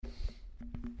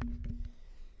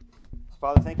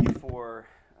Father, thank you for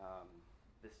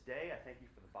this day. I thank you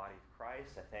for the body of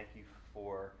Christ. I thank you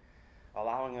for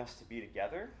allowing us to be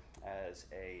together as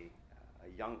a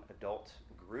young adult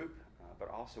group, but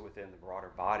also within the broader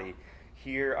body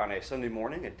here on a Sunday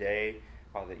morning, a day,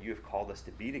 Father, that you have called us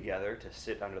to be together, to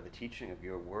sit under the teaching of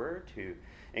your word, to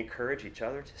encourage each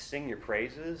other, to sing your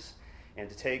praises, and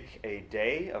to take a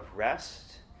day of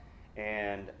rest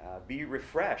and be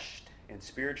refreshed and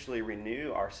spiritually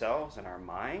renew ourselves and our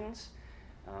minds,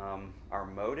 our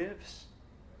motives,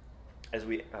 as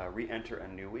we re-enter a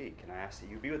new week. And I ask that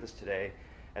you be with us today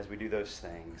as we do those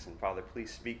things. And Father,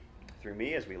 please speak through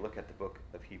me as we look at the book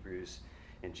of Hebrews.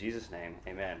 In Jesus' name,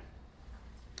 amen.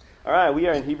 All right, we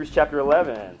are in Hebrews chapter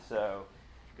 11, so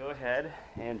go ahead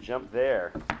and jump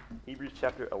there. Hebrews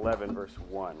chapter 11, verse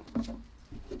 1.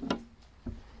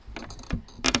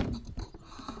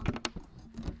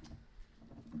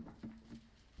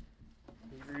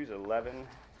 Hebrews 11,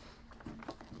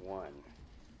 1.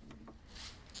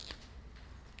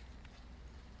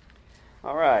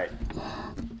 All right.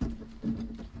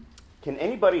 Can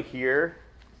anybody here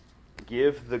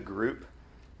give the group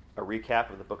a recap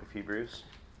of the book of Hebrews?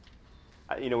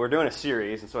 We're doing a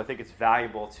series, and so I think it's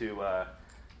valuable to,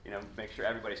 make sure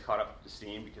everybody's caught up to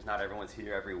steam, because not everyone's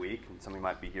here every week, and somebody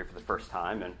might be here for the first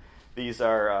time. And these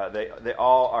are they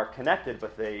all are connected,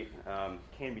 but they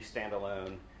can be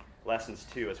standalone lessons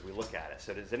too as we look at it.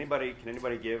 So can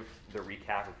anybody give the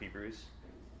recap of Hebrews?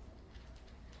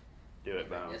 Do it,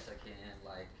 Bone. Yes, I can.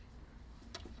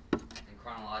 In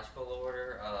chronological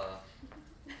order.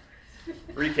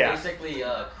 Recap. Basically,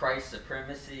 Christ's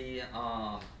supremacy.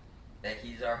 That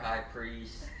he's our high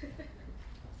priest.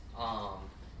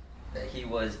 That he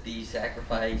was the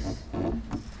sacrifice.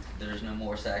 There's no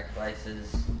more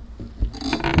sacrifices.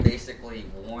 Basically,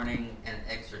 warning and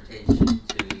exhortation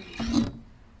to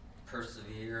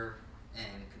persevere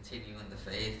and continue in the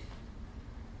faith,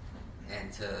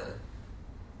 and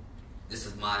this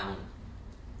is my own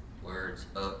words,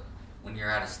 but when you're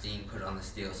out of steam, put on the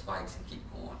steel spikes and keep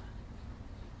going.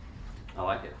 I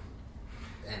like it.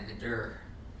 And endure.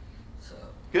 So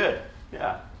good.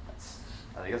 Yeah,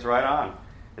 I think it's right on.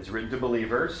 It's written to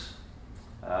believers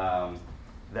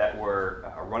that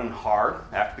were running hard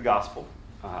after the gospel,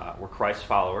 were Christ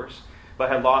followers, but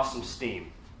had lost some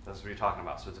steam. That's what you're talking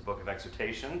about. So it's a book of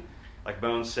exhortation, like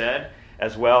Bones said,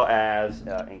 as well as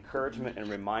encouragement and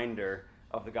reminder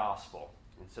of the gospel.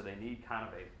 And so they need kind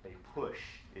of a push,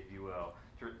 if you will,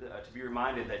 to be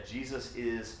reminded that Jesus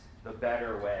is the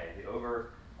better way. The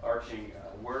overarching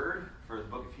word for the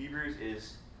book of Hebrews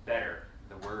is better.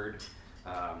 The word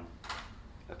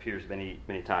appears many,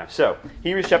 many times. So,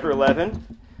 Hebrews chapter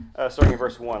 11, starting in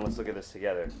verse 1. Let's look at this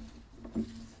together. It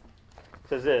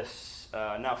says this,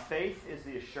 now faith is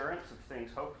the assurance of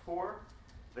things hoped for,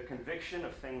 the conviction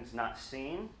of things not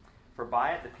seen. For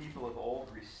by it the people of old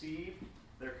received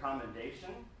their commendation,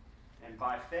 and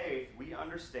by faith we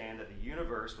understand that the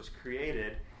universe was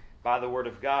created by the word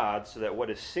of God, so that what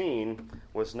is seen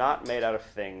was not made out of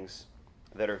things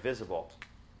that are visible.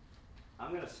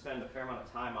 I'm going to spend a fair amount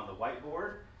of time on the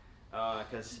whiteboard,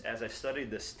 because as I studied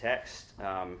this text,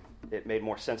 it made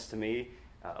more sense to me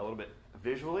a little bit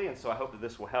visually, and so I hope that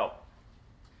this will help.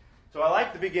 So I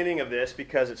like the beginning of this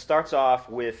because it starts off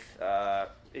with,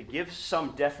 it gives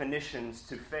some definitions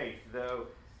to faith, though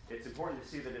it's important to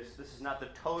see that this is not the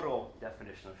total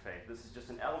definition of faith. This is just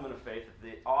an element of faith that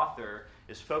the author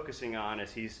is focusing on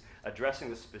as he's addressing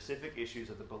the specific issues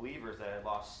of the believers that had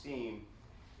lost steam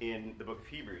in the book of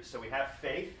Hebrews. So we have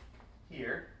faith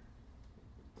here,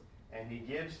 and he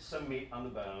gives some meat on the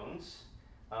bones,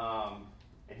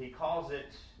 and he calls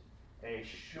it a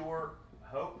sure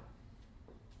hope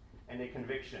and a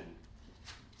conviction.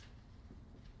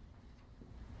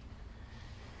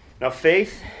 Now,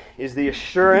 faith is the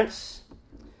assurance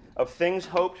of things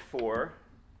hoped for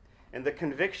and the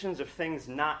convictions of things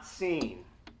not seen.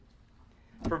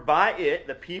 For by it,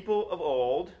 the people of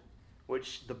old,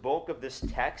 which the bulk of this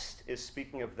text is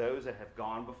speaking of those that have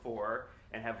gone before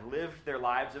and have lived their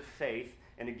lives of faith,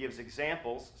 and it gives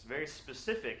examples, very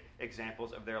specific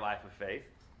examples of their life of faith.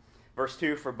 Verse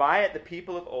 2, for by it the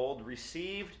people of old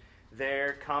received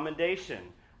their commendation,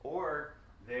 or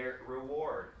their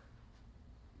reward.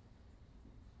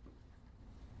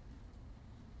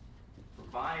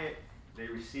 By it, they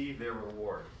receive their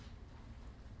reward.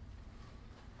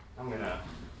 I'm going to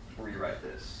rewrite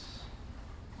this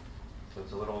so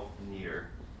it's a little neater.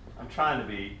 I'm trying to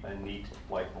be a neat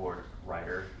whiteboard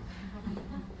writer,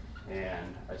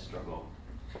 and I struggle.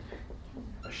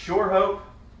 A sure hope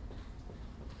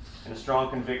and a strong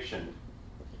conviction.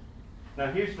 Now,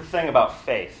 here's the thing about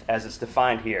faith as it's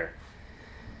defined here.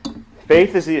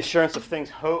 Faith is the assurance of things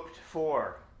hoped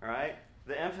for, all right?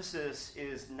 The emphasis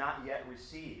is not yet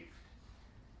received.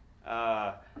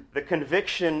 The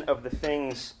conviction of the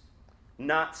things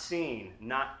not seen,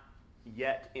 not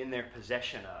yet in their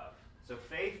possession of. So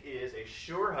faith is a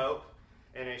sure hope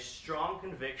and a strong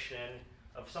conviction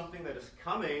of something that is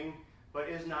coming but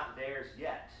is not theirs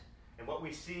yet. And what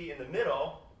we see in the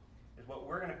middle is what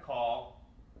we're going to call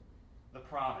the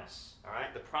promise. All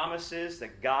right? The promises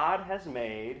that God has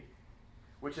made,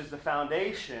 which is the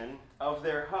foundation of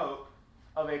their hope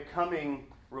of a coming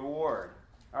reward.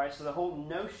 All right? So the whole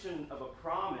notion of a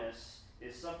promise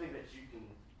is something that you can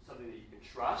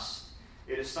trust.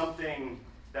 It is something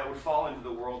that would fall into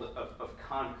the world of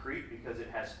concrete because it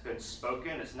has been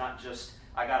spoken. It's not just,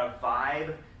 I got a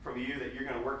vibe from you that you're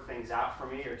going to work things out for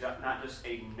me, or not just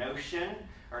a notion,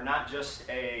 or not just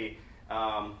a,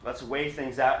 let's weigh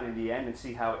things out in the end and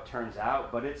see how it turns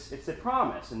out, but it's a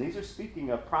promise. And these are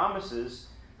speaking of promises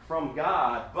from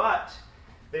God, but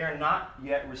they are not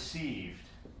yet received.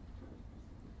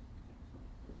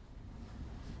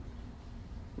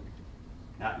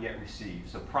 Not yet received.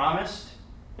 So promised,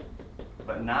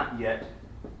 but not yet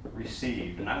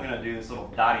received. And I'm going to do this little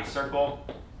dotty circle.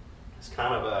 It's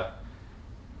kind of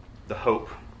the hope.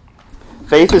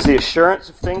 Faith is the assurance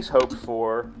of things hoped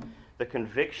for, the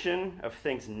conviction of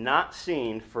things not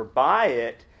seen, for by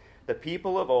it the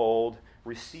people of old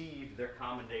received their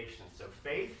commendation. So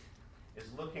faith is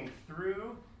looking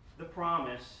through the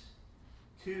promise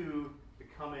to the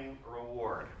coming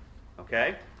reward.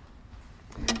 Okay?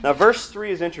 Now, verse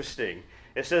 3 is interesting.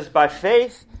 It says, by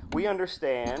faith we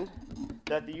understand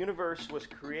that the universe was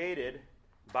created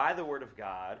by the Word of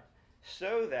God,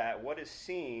 so that what is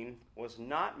seen was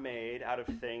not made out of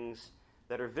things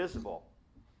that are visible.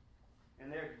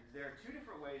 And there are two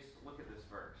different ways to look at this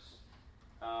verse.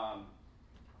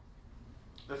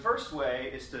 The first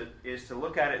way is to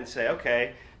look at it and say,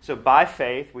 okay, so by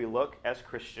faith we look as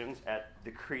Christians at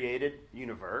the created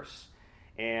universe,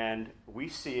 and we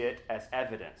see it as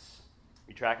evidence.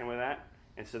 You tracking with that?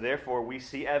 And so therefore we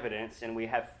see evidence, and we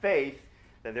have faith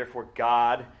that therefore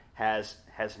God has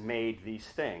made these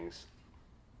things.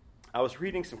 I was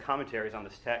reading some commentaries on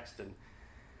this text, and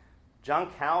John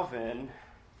Calvin,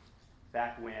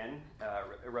 back when,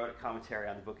 wrote a commentary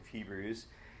on the book of Hebrews,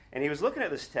 and he was looking at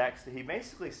this text, and he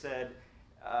basically said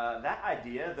that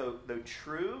idea, though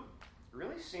true,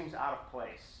 really seems out of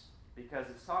place, because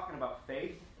it's talking about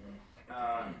faith,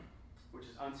 which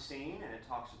is unseen, and it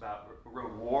talks about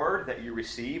reward that you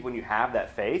receive when you have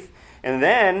that faith. And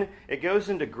then it goes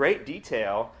into great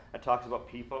detail. It talks about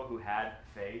people who had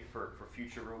faith for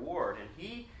future reward. And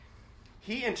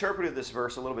he interpreted this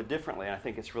verse a little bit differently, and I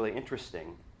think it's really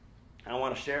interesting. I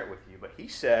want to share it with you. But he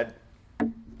said,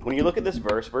 when you look at this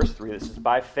verse, verse 3, this is,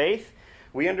 by faith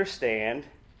we understand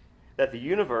that the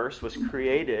universe was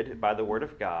created by the Word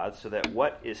of God, so that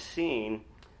what is seen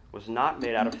was not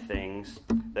made out of things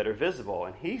that are visible.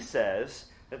 And he says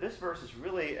that this verse is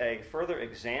really a further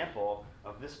example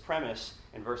of this premise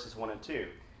in verses 1 and 2.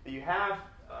 That you have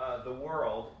the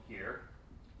world here,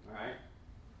 all right?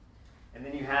 And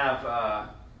then you have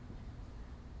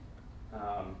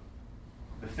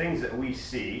the things that we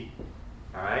see,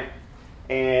 all right?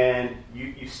 And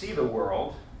you see the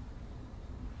world,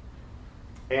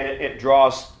 and it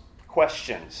draws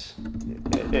questions.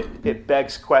 It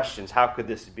begs questions. How could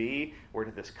this be? Where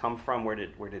did this come from? Where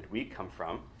did we come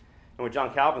from? And what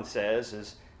John Calvin says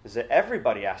is that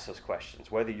everybody asks those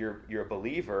questions, whether you're a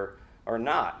believer or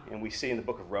not. And we see in the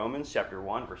book of Romans, chapter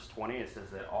 1, verse 20, it says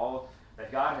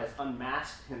that God has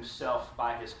unmasked himself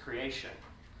by his creation.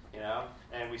 You know?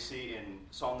 And we see in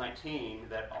Psalm 19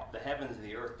 that the heavens and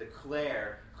the earth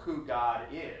declare who God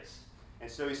is. And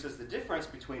so he says the difference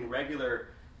between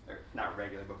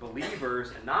but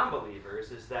believers and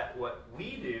non-believers is that what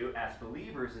we do as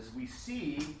believers is we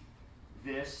see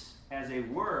this as a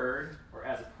word or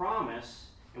as a promise,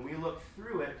 and we look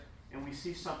through it and we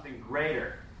see something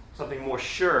greater, something more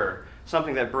sure,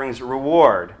 something that brings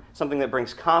reward, something that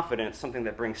brings confidence, something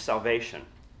that brings salvation.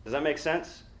 Does that make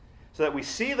sense? So that we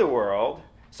see the world,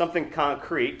 something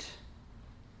concrete,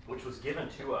 which was given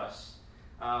to us,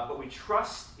 but we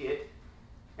trust it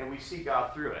and we see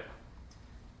God through it,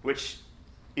 which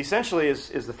essentially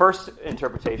is the first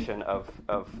interpretation of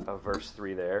verse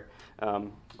 3 there. But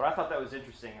I thought that was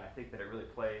interesting, and I think that it really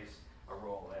plays a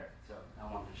role there. So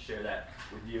I wanted to share that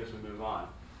with you as we move on.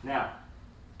 Now,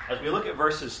 as we look at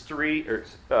verses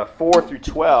 4 through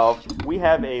 12, we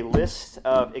have a list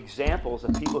of examples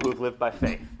of people who have lived by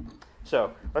faith.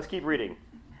 So let's keep reading.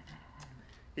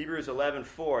 Hebrews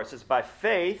 11:4, it says, by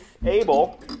faith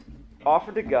Abel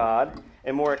offered to God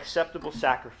a more acceptable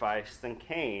sacrifice than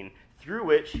Cain, through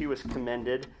which he was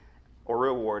commended or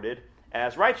rewarded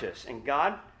as righteous, and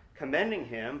God commending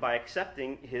him by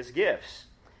accepting his gifts.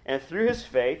 And through his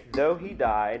faith, though he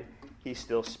died, he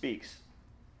still speaks.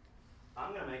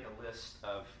 I'm going to make a list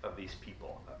of these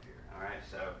people up here. All right,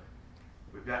 so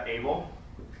we've got Abel.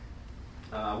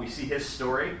 We see his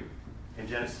story in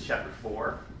Genesis chapter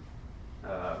 4,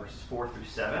 verses 4 through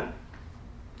 7.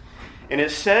 And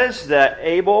it says that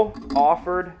Abel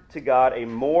offered to God a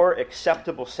more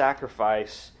acceptable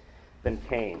sacrifice than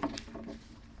Cain.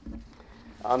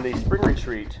 On the spring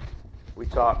retreat, we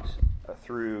talked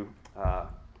through the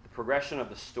progression of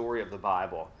the story of the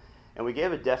Bible, and we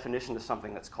gave a definition to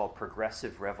something that's called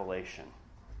progressive revelation.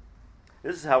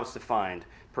 This is how it's defined: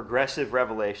 progressive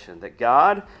revelation, that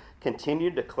God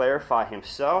continued to clarify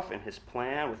himself and his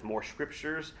plan with more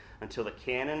scriptures until the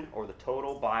canon or the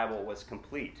total Bible was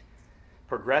complete.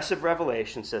 Progressive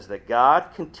revelation says that God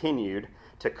continued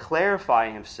to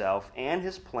clarify himself and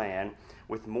his plan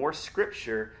with more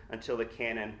scripture until the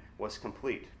canon was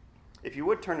complete. If you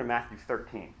would turn to Matthew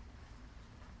 13.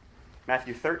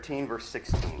 Matthew 13, verse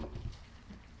 16.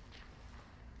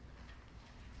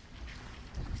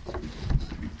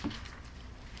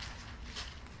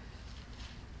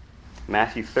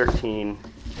 Matthew 13,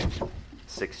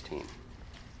 16.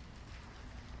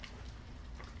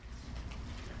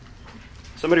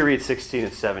 Somebody read 16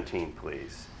 and 17,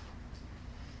 please.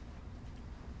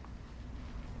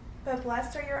 But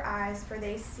blessed are your eyes, for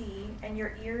they see, and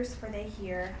your ears, for they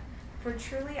hear. For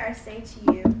truly I say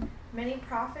to you, many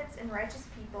prophets and righteous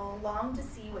people longed to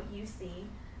see what you see,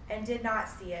 and did not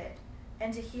see it,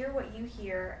 and to hear what you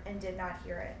hear, and did not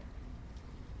hear it.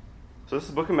 So this is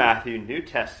the book of Matthew, New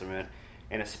Testament,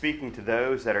 and it's speaking to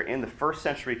those that are in the first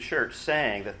century church,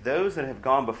 saying that those that have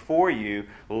gone before you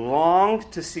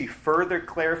longed to see further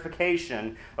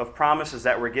clarification of promises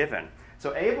that were given.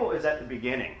 So Abel is at the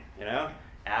beginning,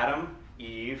 Adam,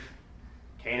 Eve,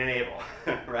 Cain, and Abel,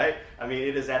 right? I mean,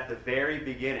 it is at the very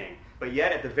beginning. But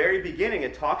yet, at the very beginning,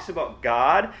 it talks about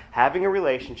God having a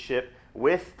relationship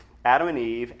with Adam and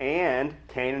Eve and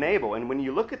Cain and Abel. And when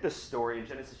you look at this story in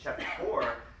Genesis chapter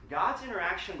 4, God's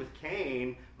interaction with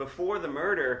Cain before the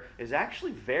murder is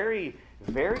actually very,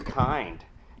 very kind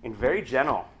and very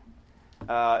gentle.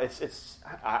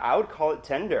 I would call it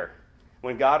tender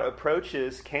when God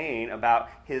approaches Cain about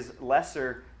his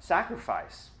lesser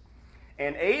sacrifice.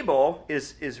 And Abel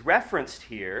is referenced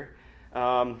here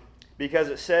because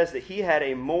it says that he had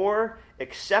a more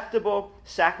acceptable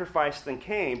sacrifice than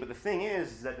Cain. But the thing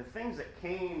is that the things that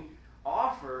Cain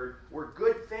offered were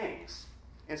good things.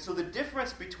 And so the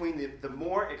difference between the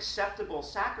more acceptable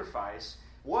sacrifice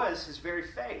was his very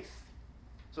faith.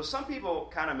 So some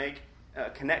people kind of make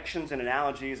connections and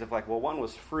analogies of one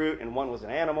was fruit and one was an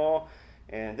animal,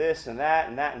 and this and that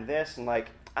and that and this, and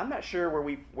I'm not sure where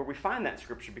we find that in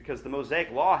Scripture because the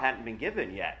Mosaic Law hadn't been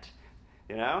given yet,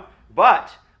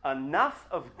 But enough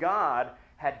of God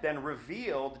had been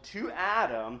revealed to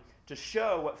Adam to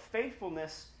show what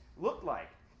faithfulness looked like.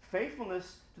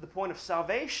 Faithfulness to the point of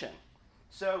salvation.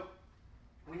 So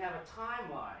we have a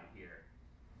timeline here.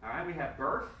 All right, we have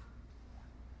birth.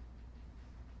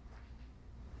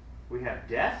 We have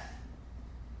death.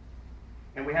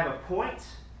 And we have a point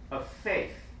of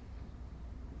faith.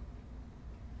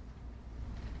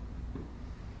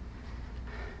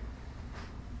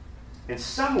 And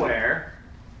somewhere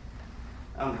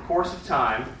on the course of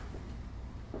time,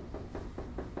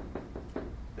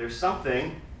 there's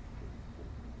something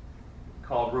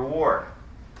called reward.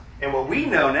 And what we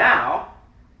know now,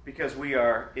 because we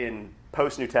are in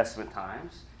post-New Testament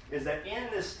times, is that in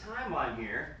this timeline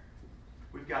here,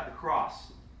 we've got the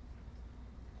cross.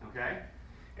 Okay?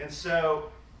 And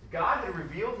so God had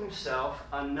revealed himself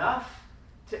enough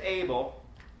to Abel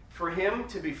for him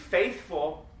to be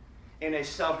faithful in a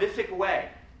salvific way.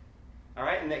 All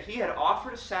right? And that he had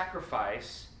offered a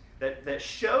sacrifice that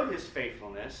showed his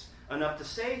faithfulness enough to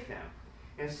save him.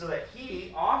 And so that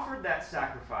he offered that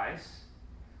sacrifice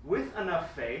with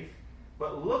enough faith,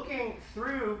 but looking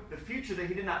through the future that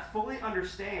he did not fully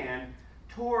understand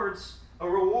towards a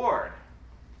reward.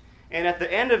 And at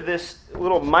the end of this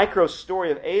little micro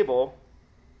story of Abel,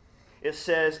 it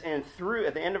says, at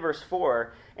the end of verse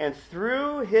 4, and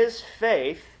through his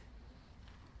faith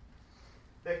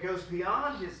that goes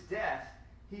beyond his death,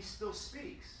 he still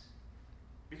speaks.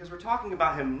 Because we're talking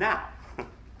about him now.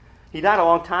 He died a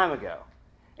long time ago.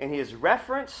 And he is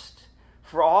referenced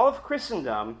for all of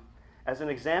Christendom as an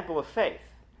example of faith.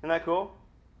 Isn't that cool?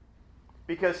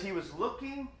 Because he was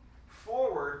looking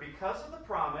forward, because of the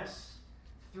promise,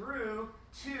 through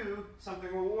to something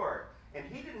reward. And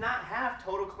he did not have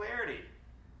total clarity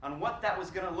on what that was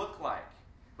going to look like.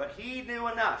 But he knew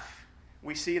enough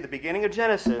we see at the beginning of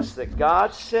Genesis that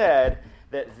God said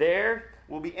that there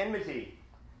will be enmity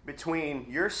between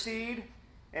your seed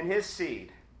and his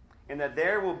seed, and that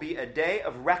there will be a day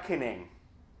of reckoning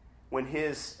when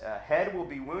his head will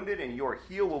be wounded and your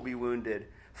heel will be wounded,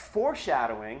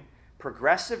 foreshadowing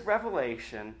progressive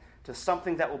revelation to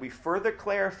something that will be further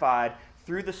clarified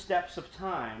through the steps of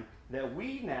time that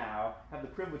we now have the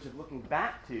privilege of looking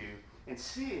back to and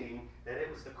seeing that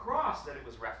it was the cross that it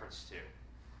was referenced to.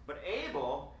 But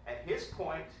Abel, at his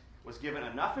point, was given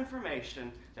enough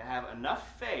information to have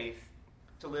enough faith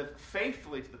to live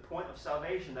faithfully to the point of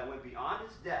salvation that went beyond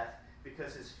his death,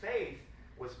 because his faith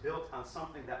was built on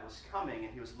something that was coming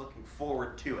and he was looking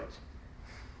forward to it.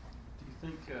 Do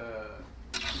you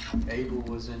think Abel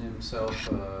was in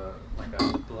himself like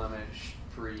a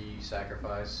blemish-free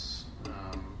sacrifice,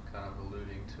 kind of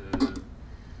alluding to,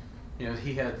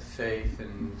 he had faith,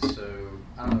 and so,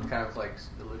 I don't know, kind of like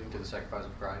alluding to the sacrifice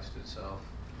of Christ itself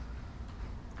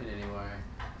in any way?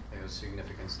 I think there's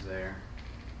significance there.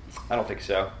 I don't think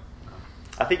so.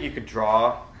 I think you could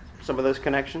draw some of those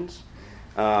connections.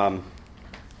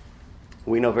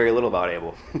 We know very little about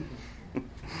Abel.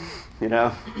 We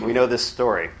know this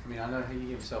story. I mean, I know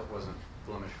he himself wasn't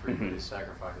blemish-free, but his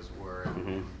sacrifices were.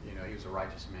 And, he was a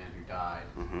righteous man who died,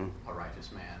 a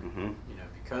righteous man.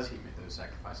 Because he made those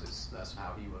sacrifices, that's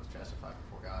how he was justified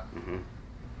before God.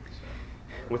 So,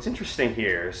 what's interesting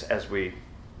here is as we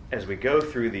go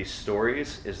through these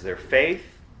stories, is their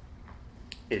faith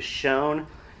is shown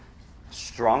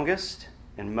strongest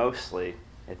and mostly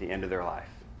at the end of their life,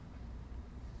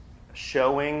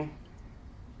 showing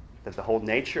that the whole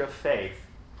nature of faith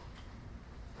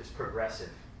is progressive,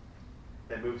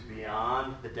 that moves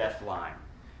beyond the death line.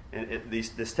 And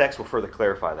this text will further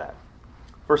clarify that.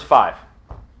 Verse 5.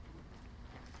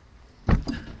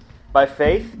 By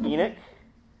faith, Enoch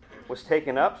was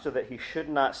taken up so that he should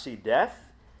not see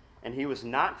death, and he was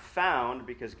not found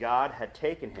because God had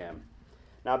taken him.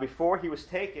 Now before he was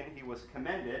taken, he was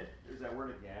commended, there's that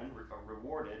word again,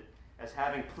 rewarded, as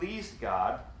having pleased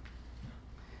God.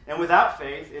 And without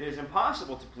faith, it is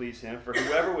impossible to please him, for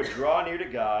whoever would draw near to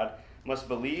God must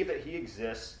believe that he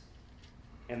exists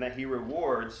and that he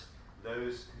rewards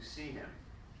those who see him.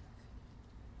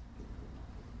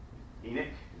 Enoch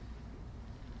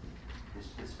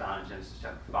is found in Genesis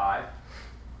chapter 5,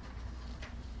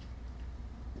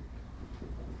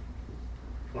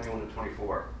 21 and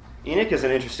 24. Enoch is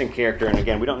an interesting character, and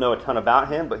again, we don't know a ton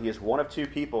about him, but he is one of two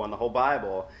people in the whole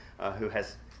Bible who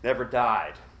has never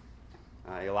died.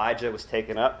 Elijah was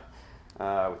taken up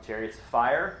with chariots of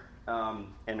fire,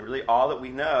 and really all that we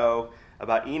know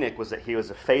about Enoch was that he was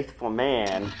a faithful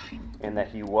man, and that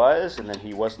he was, and then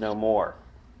he was no more.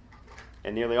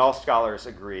 And nearly all scholars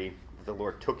agree that the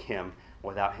Lord took him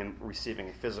without him receiving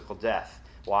a physical death.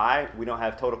 Why? We don't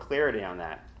have total clarity on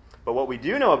that. But what we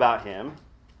do know about him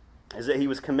is that he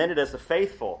was commended as the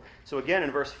faithful. So again,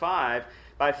 in verse 5,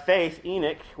 by faith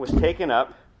Enoch was taken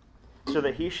up so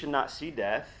that he should not see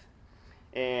death,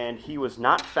 and he was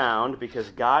not found because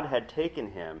God had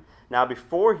taken him. Now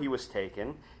before he was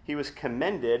taken, he was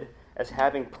commended as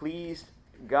having pleased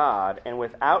God, and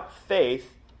without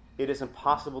faith it is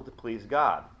impossible to please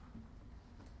God.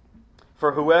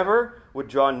 For whoever would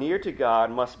draw near to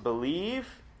God must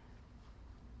believe,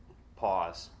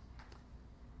 pause.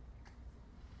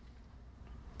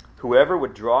 Whoever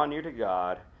would draw near to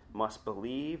God must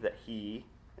believe that he,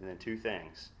 and then two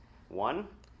things. One,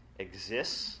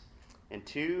 exists, and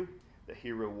two, that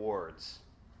he rewards.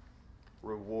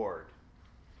 Reward.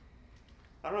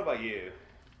 I don't know about you,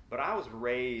 but I was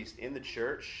raised in the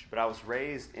church, but I was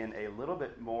raised in a little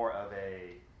bit more of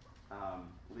a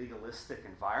legalistic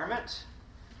environment.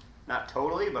 Not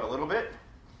totally, but a little bit.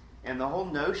 And the whole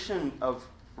notion of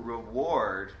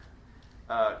reward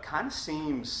kind of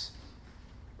seems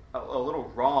a little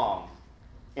wrong,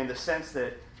 in the sense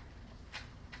that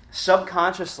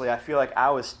subconsciously I feel like I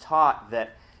was taught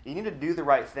that you need to do the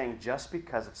right thing just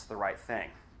because it's the right thing,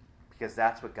 because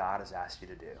that's what God has asked you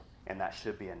to do, and that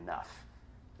should be enough.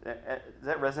 Does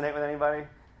that resonate with anybody?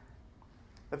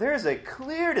 But there is a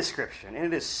clear description, and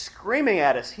it is screaming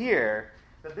at us here,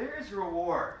 that there is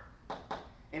reward,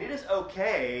 and it is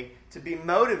okay to be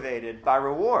motivated by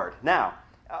reward. Now,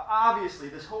 obviously,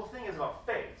 this whole thing is about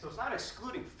faith, so it's not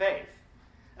excluding faith.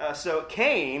 So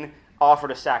Cain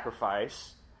offered a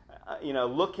sacrifice,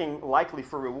 looking likely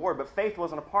for reward, but faith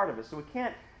wasn't a part of it. So we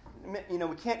can't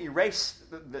erase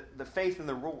the faith and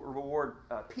the reward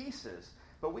pieces.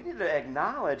 But we need to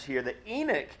acknowledge here that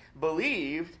Enoch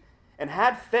believed and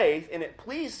had faith, and it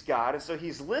pleased God, and so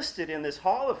he's listed in this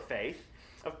hall of faith.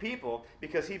 of people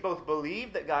because he both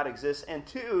believed that God exists and,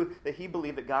 two, that he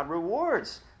believed that God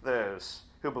rewards those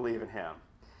who believe in him.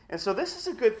 And so this is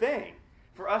a good thing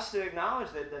for us to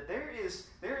acknowledge that there is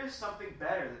something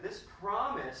better, that this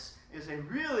promise is a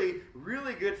really,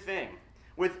 really good thing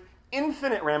with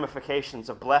infinite ramifications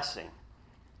of blessing.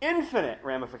 Infinite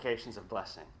ramifications of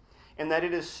blessing. And that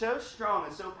it is so strong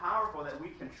and so powerful that we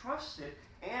can trust it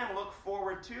and look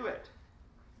forward to it.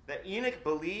 That Enoch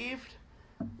believed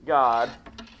God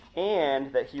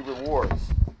and that he rewards.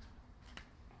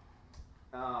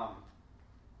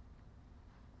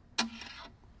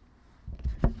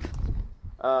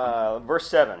 Verse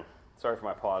 7. Sorry for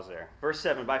my pause there. Verse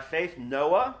 7. By faith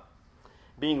Noah,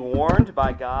 being warned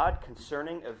by God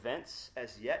concerning events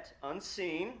as yet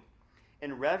unseen,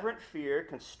 in reverent fear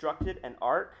constructed an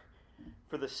ark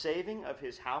for the saving of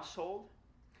his household,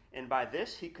 and by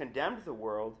this he condemned the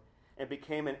world and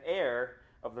became an heir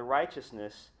of the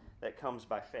righteousness that comes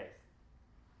by faith.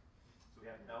 So we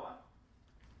have Noah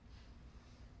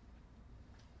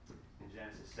in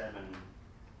Genesis 7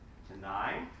 to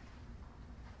 9.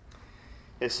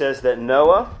 It says that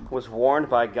Noah was warned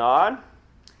by God,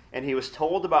 and he was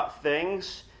told about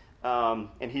things,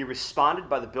 and he responded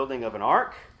by the building of an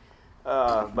ark,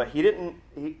 but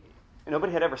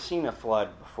nobody had ever seen a flood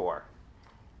before.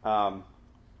 I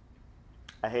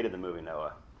hated the movie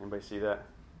Noah. Anybody see that?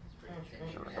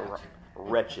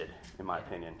 Wretched, in my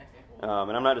opinion. And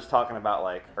I'm not just talking about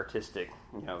like artistic,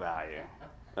 value.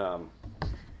 I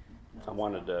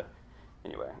wanted to,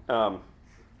 anyway.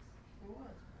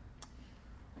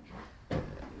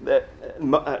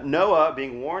 Noah,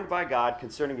 being warned by God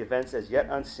concerning events as yet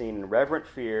unseen in reverent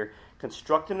fear,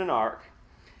 constructed an ark,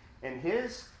 and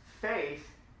his faith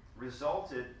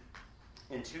resulted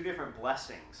in two different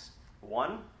blessings.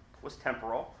 One was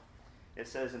temporal. It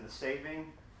says in the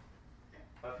saving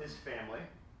of his family.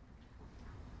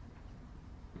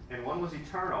 And one was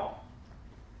eternal,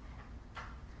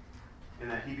 in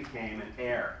that he became an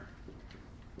heir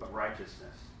of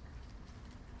righteousness.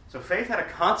 So faith had a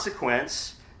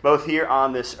consequence both here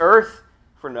on this earth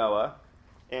for Noah,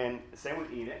 and the same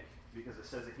with Enoch, because it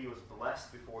says that he was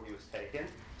blessed before he was taken.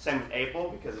 Same with Abel,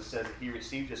 because it says that he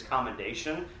received his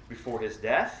commendation before his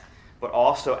death, but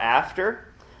also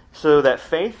after. So that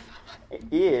faith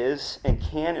is and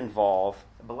can involve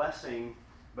blessing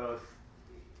both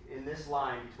in this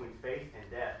line between faith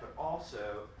and death, but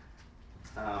also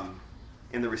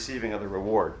in the receiving of the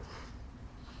reward.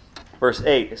 Verse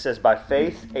 8, it says, by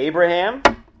faith Abraham,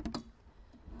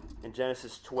 in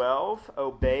Genesis 12,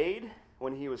 obeyed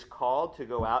when he was called to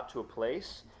go out to a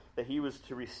place that he was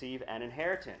to receive an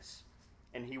inheritance.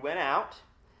 And he went out,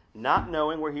 not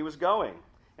knowing where he was going.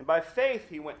 And by faith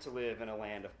he went to live in a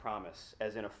land of promise,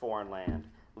 as in a foreign land,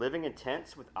 living in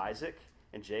tents with Isaac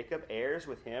and Jacob, heirs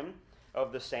with him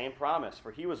of the same promise.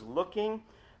 For he was looking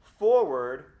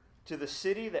forward to the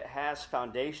city that has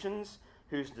foundations,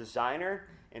 whose designer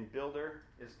and builder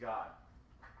is God.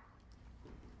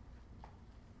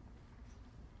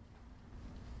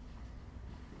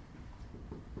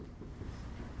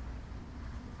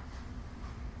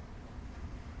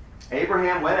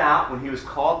 Abraham went out when he was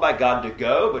called by God to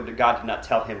go, but God did not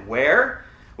tell him where,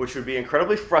 which would be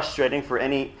incredibly frustrating for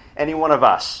any one of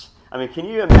us. I mean, can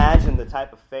you imagine the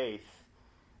type of faith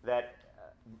that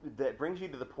brings you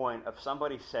to the point of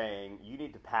somebody saying, you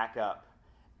need to pack up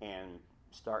and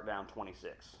start down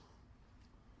 26?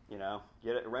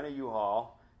 Rent a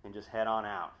U-Haul and just head on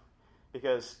out.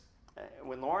 Because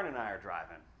when Lauren and I are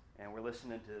driving and we're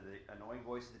listening to the annoying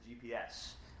voice of the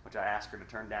GPS, which I ask her to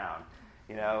turn down,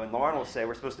 and Lauren will say,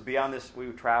 we're supposed to be on this, we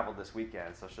traveled this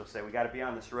weekend, so she'll say, we got to be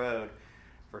on this road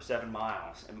for 7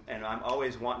 miles. And I'm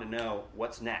always wanting to know,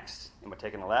 what's next? Am I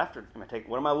taking a left, or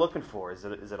what am I looking for? Is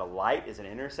it a light? Is it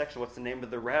an intersection? What's the name of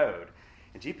the road?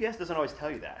 And GPS doesn't always tell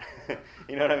you that.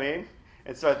 You know what I mean?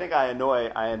 And so I think I annoy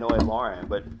Lauren,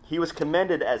 but he was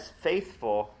commended as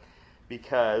faithful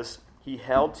because he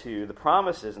held to the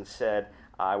promises and said,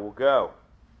 I will go.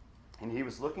 And he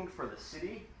was looking for the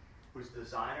city whose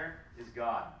designer is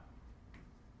God,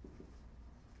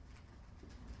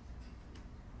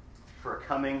 for a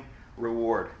coming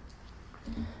reward.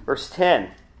 Verse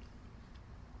 10.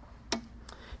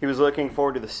 He was looking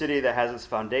forward to the city that has its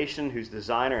foundation, whose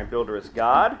designer and builder is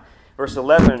God. Verse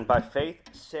 11. By faith,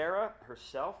 Sarah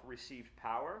herself received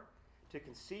power to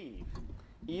conceive,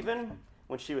 even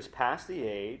when she was past the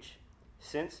age,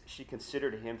 since she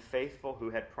considered him faithful who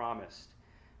had promised.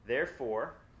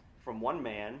 Therefore, from one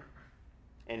man,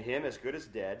 and him as good as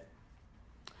dead,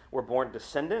 were born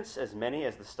descendants as many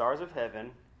as the stars of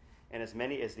heaven, and as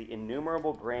many as the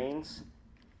innumerable grains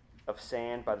of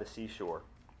sand by the seashore.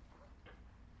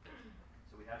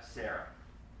 So have Sarah.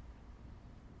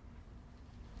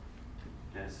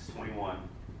 Genesis 21,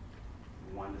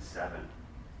 1 to 7.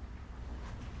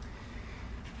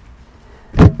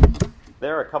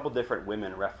 There are a couple different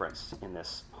women referenced in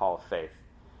this Hall of Faith.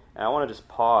 And I want to just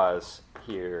pause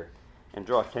here and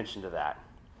draw attention to that.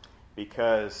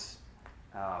 Because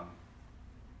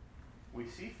we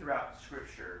see throughout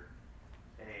Scripture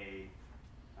a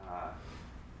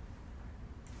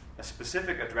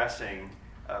specific addressing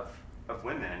of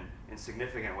women in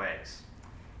significant ways.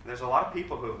 There's a lot of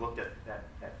people who have looked at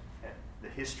the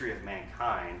history of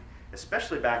mankind,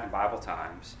 especially back in Bible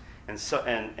times,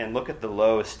 and look at the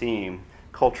low esteem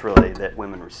culturally that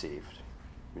women received.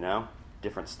 You know,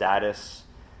 different status,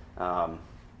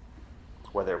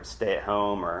 whether it was stay at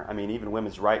home or, even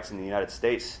women's rights in the United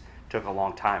States took a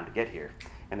long time to get here.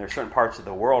 And there are certain parts of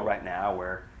the world right now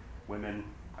where women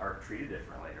are treated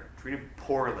differently or treated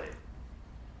poorly.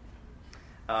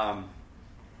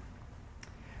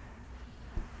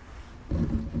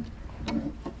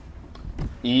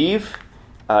 Eve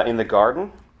in the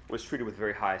garden was treated with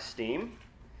very high esteem.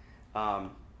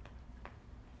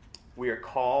 We are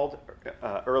called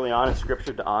early on in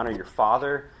Scripture to honor your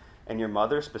father and your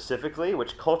mother specifically,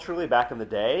 which culturally back in the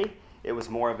day, it was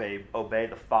more of a obey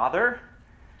the father.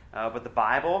 But the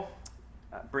Bible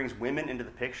brings women into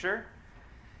the picture.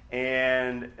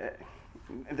 And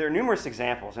there are numerous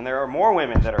examples, and there are more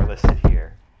women that are listed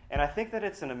here. And I think that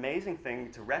it's an amazing thing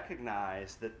to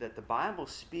recognize that the Bible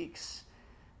speaks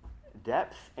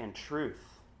depth and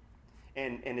truth.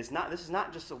 And this is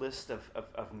not just a list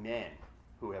of men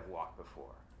who have walked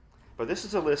before. But this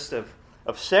is a list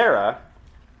of Sarah,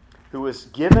 who was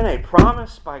given a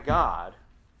promise by God,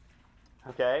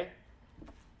 okay,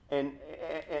 and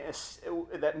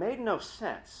that made no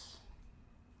sense.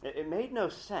 It made no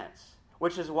sense,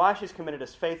 which is why she's committed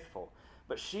as faithful.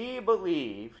 But she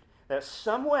believed that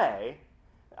some way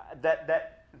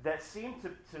that seemed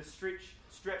to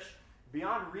stretch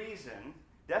beyond reason,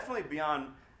 definitely beyond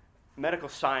medical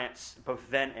science,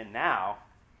 both then and now,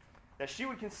 that she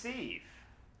would conceive,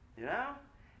 you know?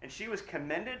 And she was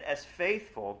commended as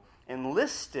faithful and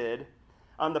listed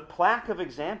on the plaque of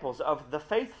examples of the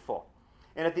faithful.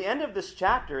 And at the end of this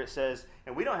chapter, it says,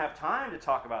 and we don't have time to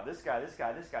talk about this guy,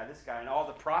 and all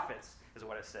the prophets, is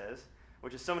what it says,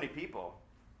 which is so many people.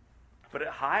 But it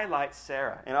highlights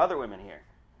Sarah and other women here.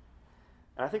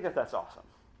 And I think that that's awesome.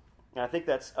 And I think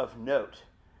that's of note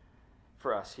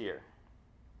for us here.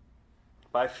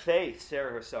 By faith,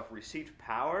 Sarah herself received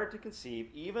power to conceive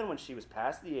even when she was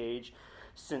past the age,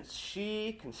 since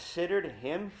she considered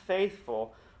him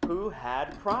faithful who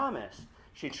had promised.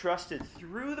 She trusted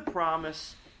through the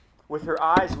promise with her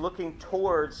eyes looking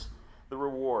towards the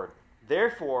reward.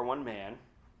 Therefore, one man,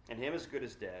 and him as good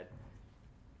as dead,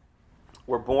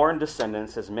 were born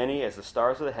descendants as many as the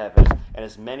stars of the heaven and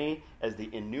as many as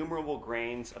the innumerable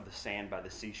grains of the sand by the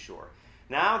seashore.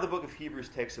 Now the book of Hebrews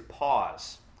takes a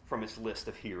pause from its list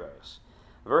of heroes.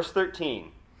 Verse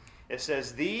 13, it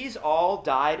says, "These all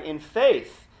died in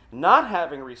faith, not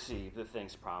having received the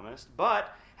things promised,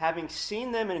 but having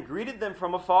seen them and greeted them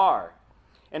from afar,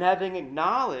 and having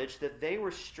acknowledged that they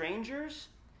were strangers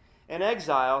and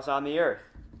exiles on the earth.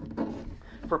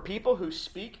 For people who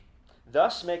speak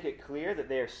thus make it clear that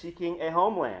they are seeking a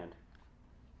homeland.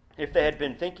 If they had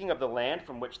been thinking of the land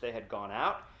from which they had gone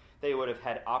out, they would have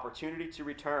had opportunity to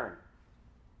return.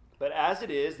 But as it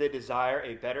is, they desire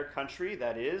a better country,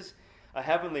 that is, a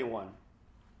heavenly one.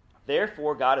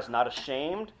 Therefore, God is not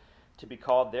ashamed to be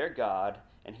called their God,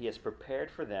 and he has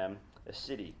prepared for them a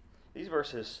city." These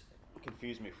verses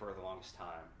confused me for the longest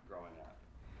time growing up.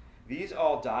 These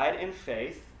all died in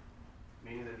faith,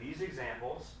 meaning that these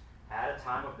examples had a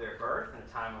time of their birth and a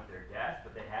time of their death,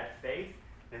 but they had faith,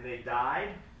 and they died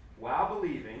while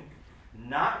believing,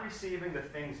 not receiving the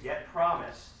things yet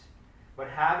promised, but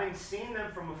having seen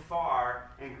them from afar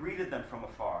and greeted them from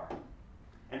afar,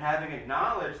 and having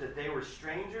acknowledged that they were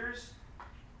strangers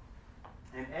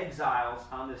and exiles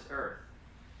on this earth.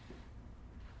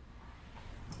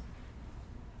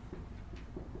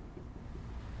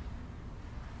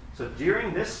 So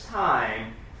during this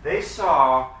time, they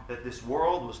saw that this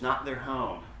world was not their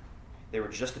home. They were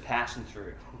just a passing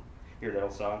through. Hear that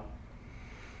old song?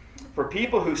 For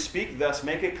people who speak thus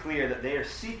make it clear that they are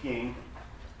seeking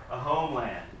a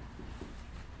homeland.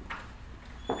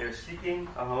 They're seeking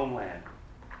a homeland.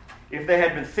 If they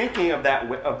had been thinking of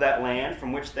that land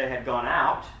from which they had gone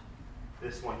out,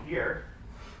 this one here,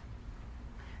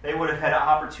 they would have had an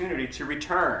opportunity to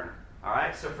return. All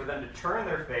right? So for them to turn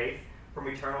their faith from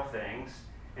eternal things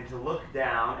and to look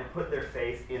down and put their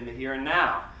faith in the here and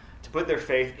now, to put their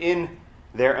faith in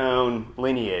their own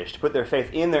lineage, to put their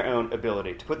faith in their own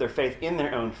ability, to put their faith in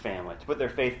their own family, to put their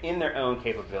faith in their own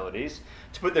capabilities,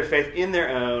 to put their faith in their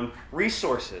own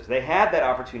resources. They had that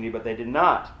opportunity, but they did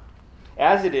not.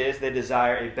 As it is, they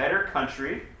desire a better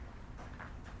country,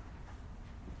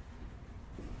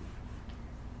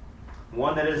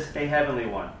 one that is a heavenly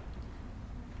one.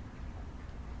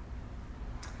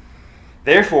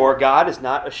 Therefore, God is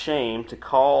not ashamed to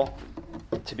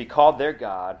be called their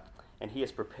God, and he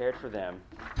has prepared for them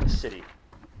a city.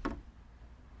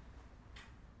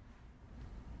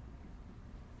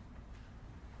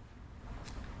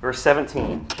 Verse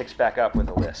 17 picks back up with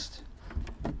a list.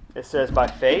 It says, by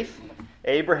faith,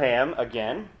 Abraham,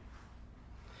 again,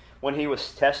 when he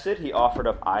was tested, he offered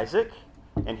up Isaac,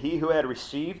 and he who had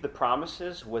received the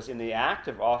promises was in the act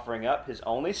of offering up his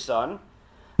only son,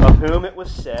 of whom it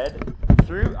was said,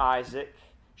 through Isaac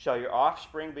shall your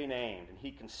offspring be named. And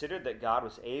he considered that God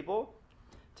was able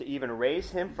to even raise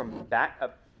him back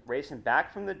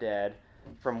from the dead,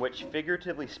 from which,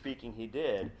 figuratively speaking, he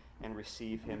did, and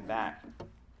receive him back. So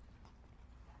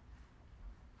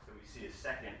we see a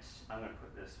second. I'm going to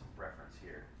put this reference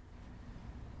here.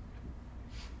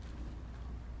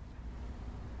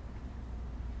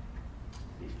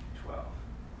 Hebrews 12.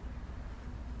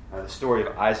 The story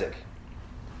of Isaac.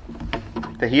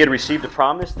 That he had received a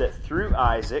promise that through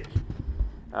Isaac,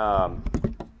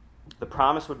 the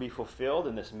promise would be fulfilled,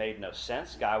 and this made no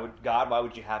sense. God, why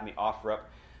would you have me offer up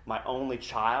my only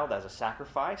child as a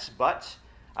sacrifice? But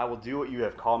I will do what you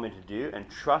have called me to do, and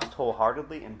trust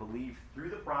wholeheartedly and believe through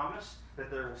the promise that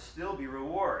there will still be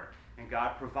reward. And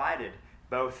God provided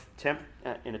both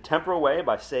in a temporal way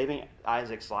by saving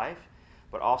Isaac's life,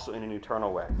 but also in an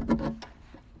eternal way.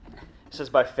 It says,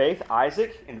 by faith,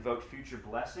 Isaac invoked future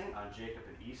blessing on Jacob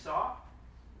and Esau.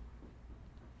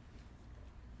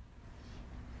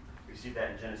 We see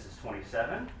that in Genesis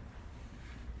 27.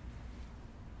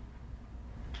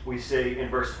 We see in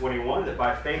verse 21 that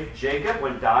by faith, Jacob,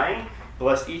 when dying,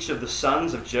 blessed each of the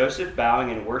sons of Joseph,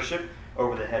 bowing in worship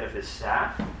over the head of his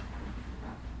staff.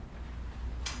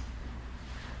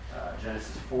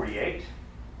 Genesis 48.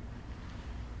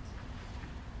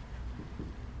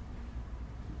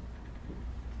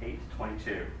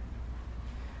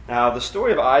 Now, the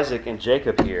story of Isaac and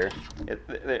Jacob here,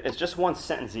 it's just one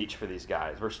sentence each for these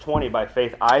guys. Verse 20, by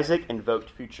faith Isaac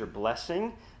invoked future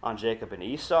blessing on Jacob and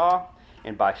Esau.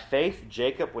 And by faith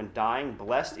Jacob, when dying,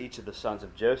 blessed each of the sons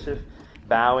of Joseph,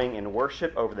 bowing in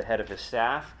worship over the head of his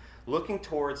staff, looking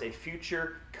towards a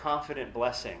future confident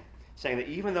blessing, saying that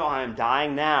even though I am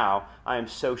dying now, I am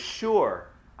so sure,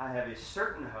 I have a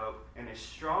certain hope and a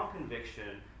strong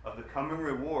conviction of the coming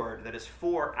reward that is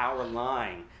for our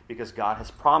line, because God has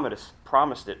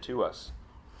promised it to us.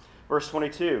 Verse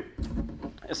 22,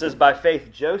 it says, by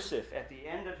faith Joseph, at the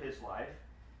end of his life,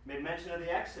 made mention of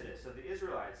the exodus of the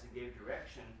Israelites and gave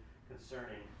direction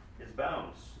concerning his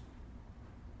bones.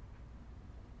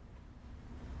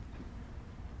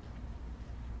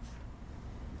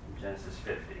 Genesis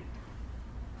 50.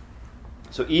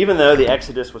 So even though the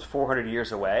exodus was 400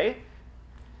 years away,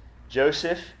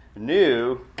 Joseph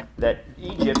knew that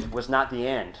Egypt was not the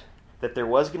end, that there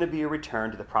was going to be a return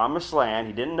to the promised land.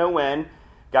 He didn't know when.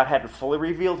 God hadn't fully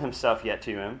revealed himself yet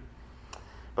to him,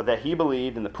 but that he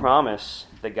believed in the promise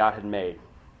that God had made.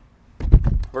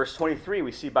 Verse 23,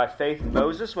 we see by faith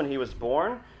Moses, when he was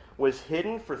born, was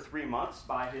hidden for 3 months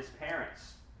by his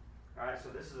parents. All right, so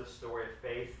this is a story of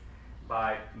faith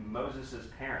by Moses'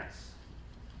 parents.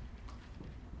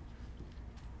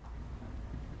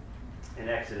 In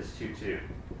Exodus 2:2.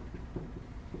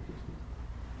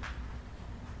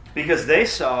 Because they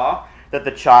saw that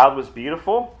the child was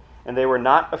beautiful, and they were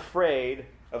not afraid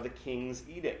of the king's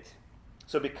edict.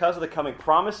 So because of the coming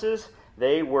promises,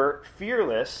 they were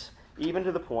fearless, even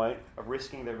to the point of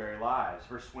risking their very lives.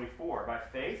 Verse 24, by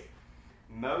faith,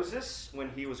 Moses, when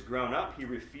he was grown up, he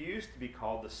refused to be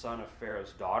called the son of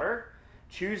Pharaoh's daughter,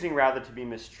 choosing rather to be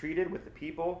mistreated with the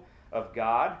people of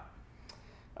God,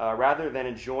 rather than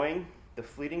enjoying the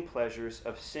fleeting pleasures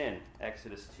of sin.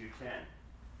 Exodus 2:10.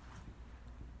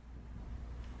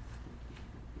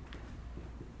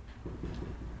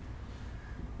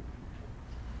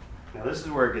 Now this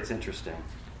is where it gets interesting.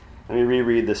 Let me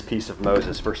reread this piece of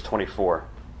Moses, verse 24.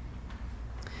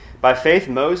 By faith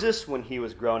Moses, when he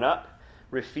was grown up,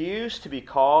 refused to be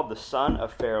called the son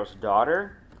of Pharaoh's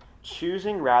daughter,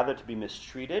 choosing rather to be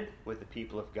mistreated with the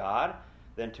people of God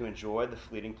than to enjoy the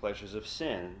fleeting pleasures of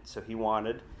sin. So he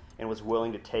wanted and was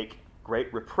willing to take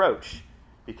great reproach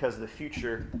because of the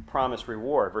future promised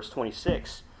reward. Verse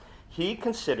 26, he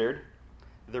considered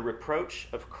the reproach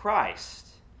of Christ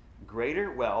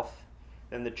greater wealth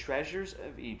than the treasures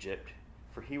of Egypt,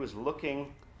 for he was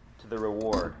looking to the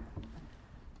reward.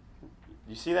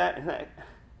 You see that?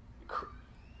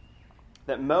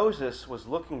 That Moses was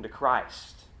looking to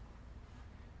Christ.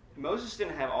 Moses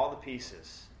didn't have all the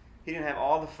pieces. He didn't have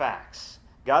all the facts.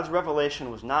 God's revelation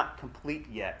was not complete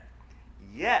yet.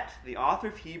 Yet, the author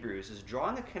of Hebrews is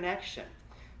drawing a connection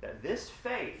that this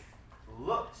faith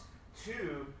looked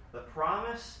to the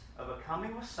promise of a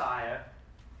coming Messiah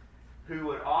who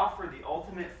would offer the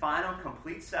ultimate, final,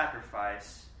 complete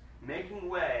sacrifice, making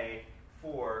way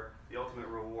for the ultimate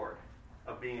reward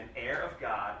of being an heir of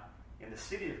God in the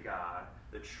city of God,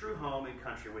 the true home and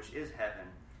country which is heaven,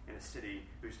 in a city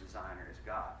whose designer is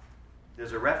God.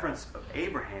 There's a reference of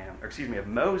of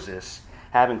Moses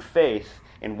having faith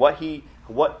in the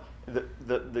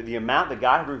amount that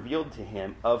God had revealed to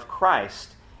him of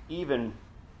Christ even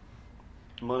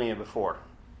millennia before.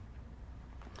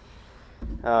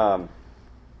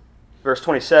 Verse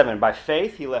 27, by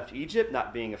faith he left Egypt,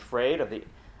 not being afraid of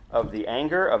the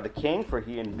anger of the king, for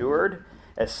he endured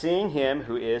as seeing him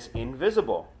who is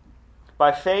invisible.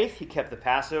 By faith he kept the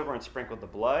Passover and sprinkled the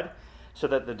blood, so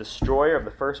that the destroyer of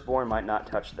the firstborn might not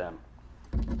touch them.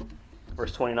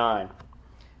 Verse 29,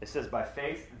 it says, by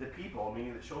faith the people,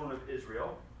 meaning the children of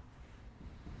Israel,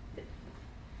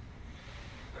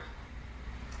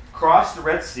 crossed the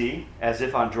Red Sea as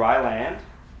if on dry land,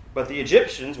 but the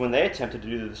Egyptians, when they attempted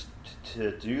to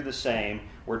do the same,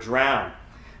 were drowned.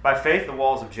 By faith the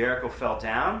walls of Jericho fell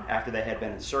down after they had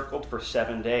been encircled for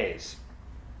 7 days.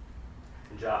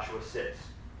 In Joshua 6.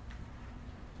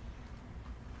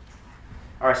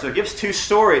 All right, so it gives two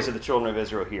stories of the children of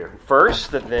Israel here. First,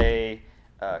 that they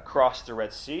crossed the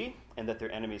Red Sea and that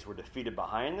their enemies were defeated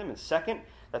behind them. And second,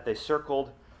 that they circled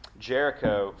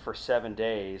Jericho for 7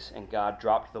 days and God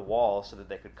dropped the walls so that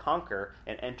they could conquer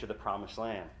and enter the promised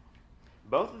land.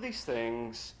 Both of these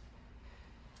things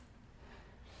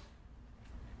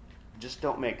just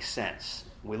don't make sense.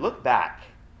 We look back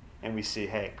and we see,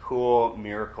 hey, cool,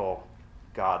 miracle,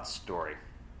 God's story.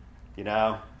 You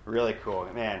know, really cool.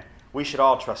 Man, we should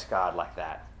all trust God like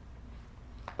that.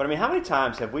 But I mean, how many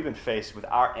times have we been faced with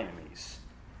our enemies?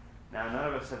 Now,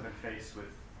 none of us have been faced with,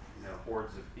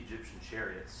 hordes of Egyptian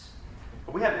chariots.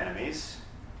 But we have enemies,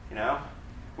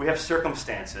 We have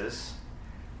circumstances.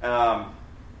 And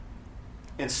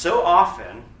so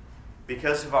often,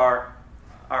 because of our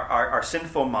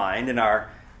sinful mind and our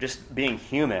just being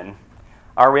human,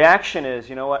 our reaction is,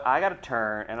 you know what, I got to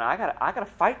turn and I got to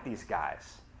fight these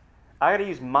guys. I got to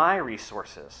use my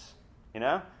resources,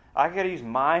 I got to use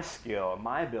my skill,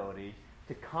 my ability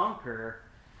to conquer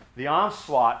the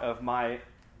onslaught of my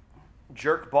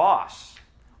jerk boss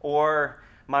or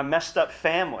my messed up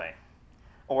family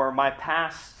or my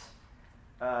past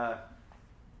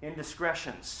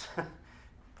indiscretions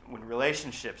with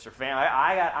relationships or family.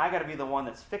 I got to be the one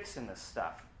that's fixing this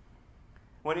stuff.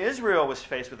 When Israel was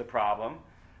faced with a problem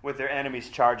with their enemies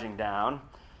charging down,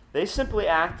 they simply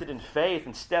acted in faith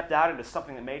and stepped out into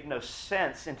something that made no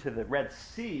sense, into the Red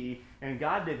Sea, and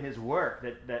God did his work.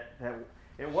 That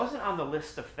it wasn't on the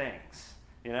list of things,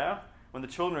 When the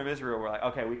children of Israel were like,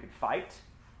 okay, we could fight,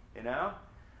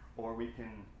 or we can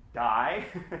die,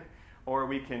 or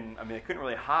we can, they couldn't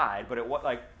really hide, but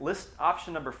list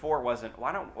option number 4 wasn't,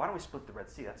 why don't we split the Red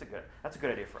Sea? That's a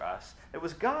good idea for us. It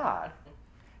was God.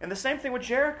 And the same thing with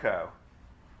Jericho.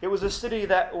 It was a city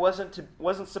that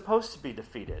wasn't supposed to be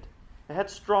defeated. It had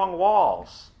strong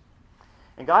walls.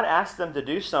 And God asked them to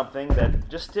do something that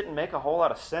just didn't make a whole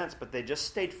lot of sense, but they just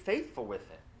stayed faithful with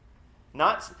it.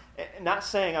 Not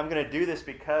saying I'm going to do this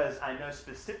because I know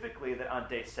specifically that on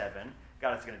day 7,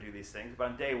 God is going to do these things. But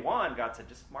on day 1, God said,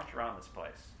 just march around this place.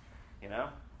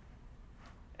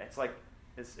 It's like,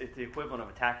 it's the equivalent of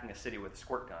attacking a city with a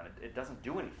squirt gun. It doesn't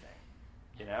do anything,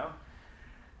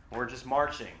 We're just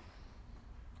marching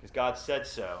because God said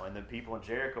so. And the people in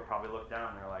Jericho probably looked down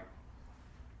and they're like,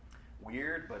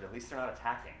 weird, but at least they're not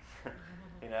attacking,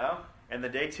 And the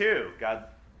day 2, God,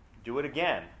 do it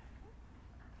again.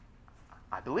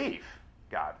 I believe,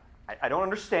 God. I don't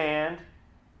understand.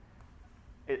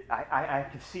 I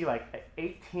can see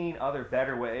 18 other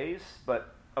better ways,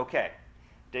 but okay.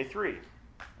 Day 3.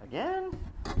 Again?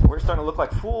 We're starting to look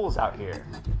like fools out here.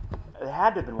 They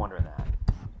had to have been wondering that.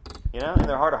 In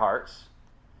their heart of hearts.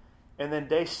 And then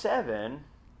day 7,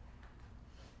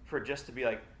 for it just to be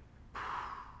like,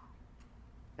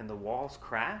 and the walls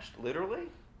crashed, literally?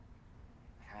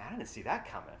 I didn't see that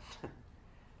coming.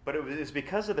 But it was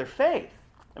because of their faith.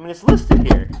 It's listed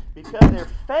here. Because their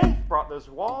faith brought those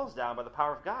walls down by the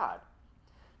power of God.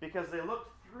 Because they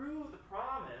looked through the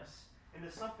promise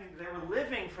into something they were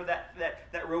living for,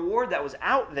 that reward that was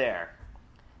out there.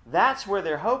 That's where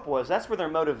their hope was. That's where their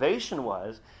motivation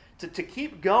was, to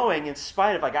keep going in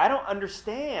spite of, like, I don't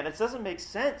understand. It doesn't make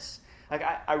sense. Like,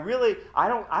 I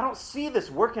don't see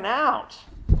this working out.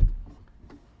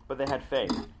 But they had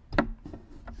faith.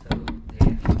 So,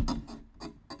 Danny,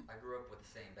 I grew up with the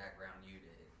same background you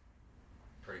did,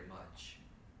 pretty much.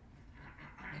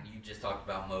 And you just talked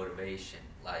about motivation,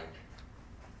 like,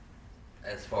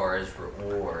 as far as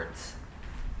rewards.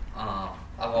 I've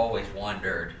always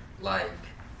wondered, like,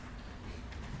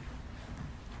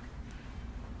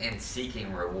 in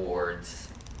seeking rewards,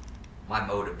 my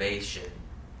motivation,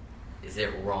 is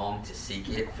it wrong to seek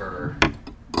it for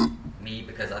me?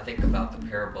 Because I think about the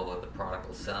parable of the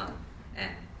prodigal son,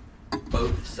 and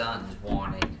both sons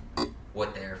wanting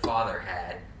what their father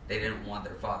had. They didn't want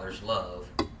their father's love,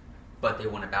 but they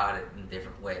went about it in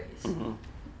different ways. Mm-hmm.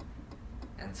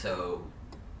 And so,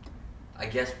 I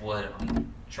guess what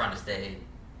I'm trying to say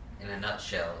in a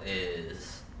nutshell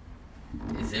is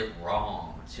it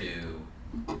wrong to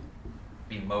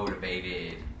be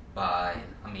motivated by,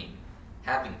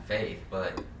 having faith,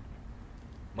 but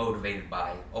motivated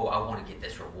by, I want to get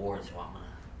this reward, so I'm going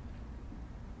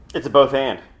to... It's a both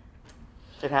and.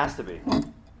 It has to be.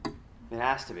 It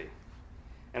has to be.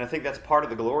 And I think that's part of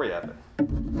the glory of it.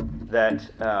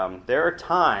 That there are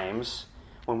times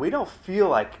when we don't feel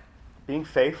like being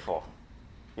faithful.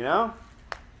 You know?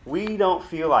 We don't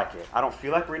feel like it. I don't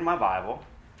feel like reading my Bible.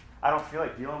 I don't feel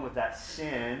like dealing with that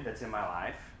sin that's in my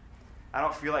life. I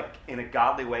don't feel like, in a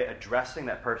godly way, addressing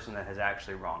that person that has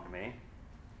actually wronged me.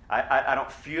 I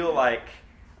don't feel like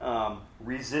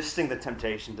resisting the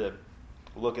temptation to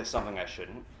look at something I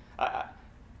shouldn't.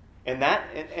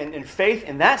 And faith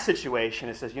in that situation,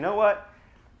 it says, you know what?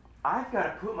 I've got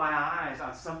to put my eyes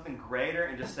on something greater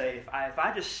and just say, if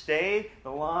I just stay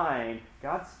the line,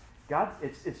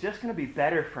 it's just going to be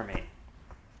better for me.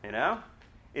 You know?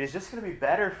 It is just going to be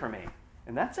better for me.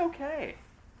 And that's okay.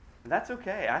 That's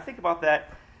okay. I think about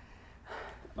that.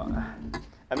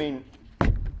 In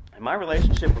my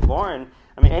relationship with Lauren,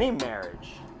 any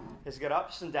marriage has got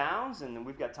ups and downs, and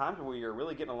we've got times where you're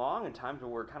really getting along and times where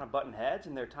we're kind of butting heads,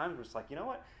 and there are times where it's like, you know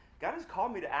what? God has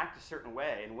called me to act a certain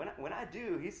way, and when I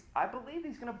do, I believe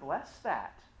He's going to bless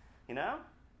that, you know?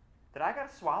 That I got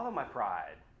to swallow my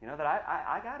pride, you know? That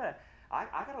I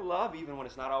got to love even when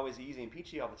it's not always easy and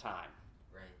peachy all the time.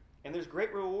 Right. And there's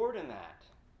great reward in that.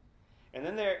 And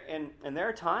then there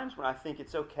are times when I think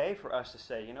it's okay for us to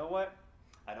say, you know what?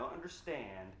 I don't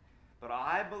understand, but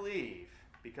I believe,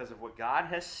 because of what God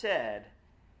has said,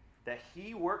 that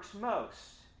He works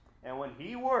most. And when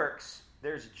He works,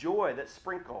 there's joy that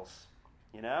sprinkles,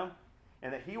 you know?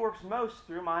 And that He works most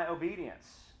through my obedience.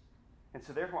 And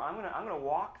so therefore, I'm going to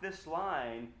walk this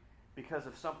line because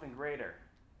of something greater.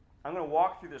 I'm going to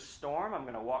walk through this storm. I'm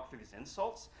going to walk through these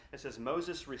insults. It says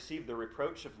Moses received the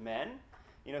reproach of men.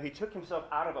 You know, he took himself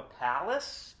out of a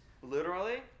palace,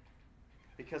 literally,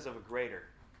 because of a greater.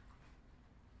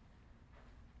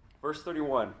 Verse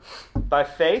 31. By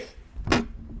faith,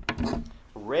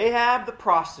 Rahab the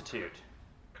prostitute,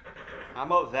 how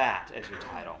about that as your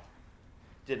title,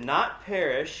 did not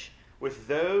perish with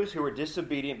those who were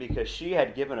disobedient because she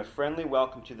had given a friendly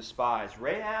welcome to the spies.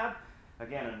 Rahab,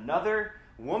 again, another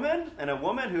woman, and a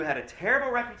woman who had a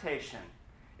terrible reputation,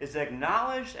 is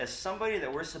acknowledged as somebody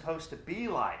that we're supposed to be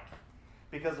like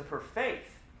because of her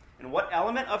faith. And what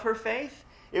element of her faith?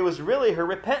 It was really her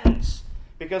repentance.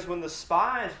 Because when the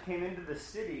spies came into the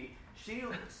city, she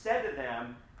said to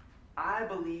them, I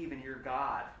believe in your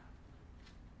God.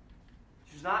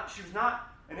 She was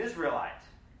not an Israelite.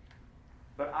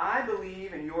 But I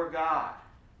believe in your God,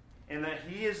 and that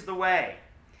He is the way.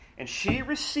 And she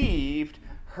received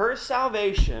her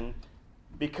salvation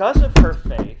because of her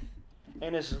faith,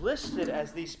 and is listed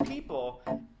as these people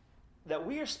that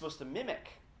we are supposed to mimic.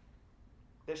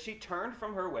 That she turned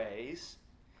from her ways,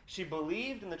 she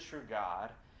believed in the true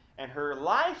God, and her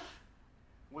life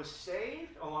was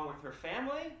saved along with her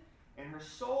family, and her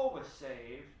soul was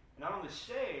saved, not only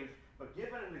saved, but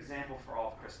given an example for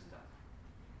all of Christendom.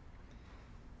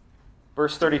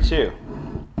 Verse 32.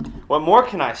 What more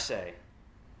can I say?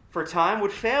 For time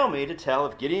would fail me to tell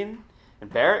of Gideon,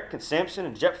 and Barak, and Samson,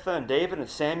 and Jephthah, and David, and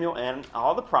Samuel, and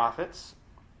all the prophets.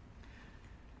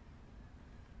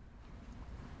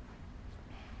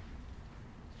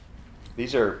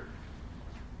 These are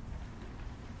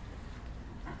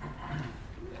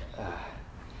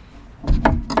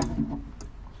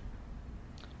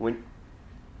when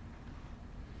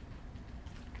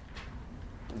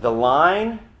the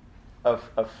line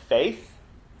of faith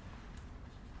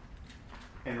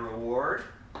and reward,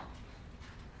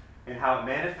 and how it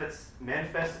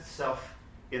manifests itself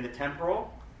in the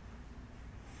temporal,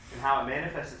 and how it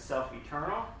manifests itself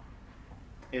eternal,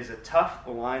 is a tough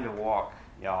line to walk,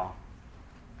 y'all.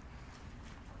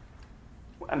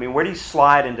 I mean, where do you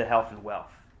slide into health and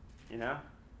wealth? You know?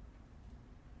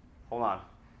 Hold on.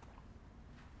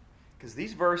 Because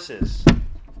these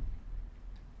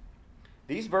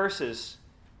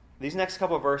next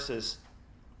couple of verses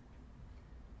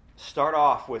start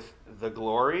off with the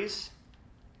glories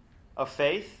of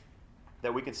faith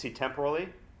that we can see temporally,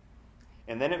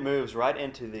 and then it moves right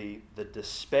into the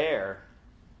despair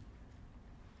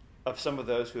of some of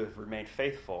those who have remained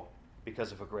faithful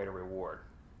because of a greater reward.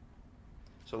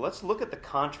 So let's look at the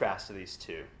contrast of these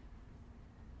two.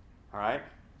 All right?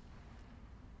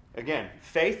 Again,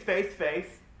 faith, faith,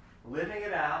 faith, living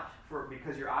it out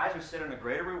because your eyes are set on a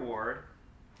greater reward.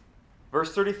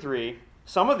 Verse 33,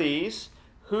 some of these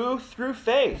who through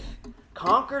faith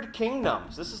conquered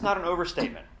kingdoms. This is not an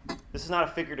overstatement. This is not a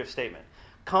figurative statement.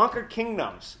 Conquered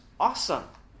kingdoms. Awesome.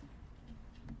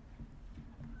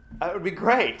 That would be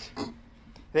great.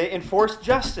 They enforced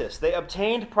justice. They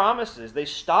obtained promises. They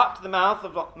stopped the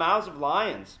mouths of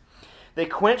lions. They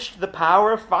quenched the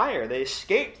power of fire. They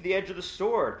escaped the edge of the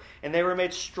sword. And they were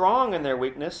made strong in their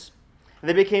weakness. And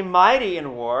they became mighty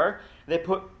in war. They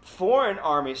put foreign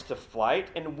armies to flight.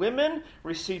 And women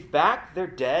received back their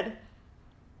dead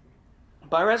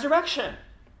by resurrection.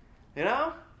 You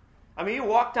know? I mean, you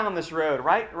walk down this road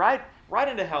right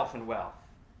into health and wealth.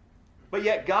 But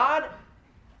yet God,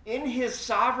 in his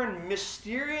sovereign,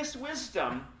 mysterious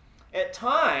wisdom, at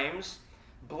times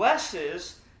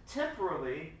blesses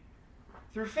temporally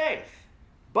through faith.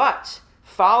 But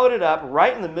followed it up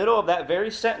right in the middle of that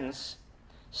very sentence,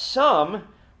 some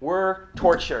were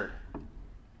tortured.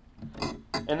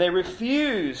 And they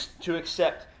refused to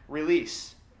accept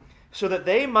release so that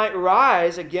they might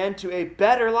rise again to a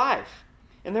better life.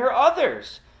 And there are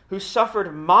others who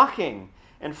suffered mocking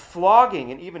and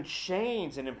flogging and even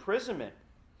chains and imprisonment.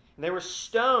 And they were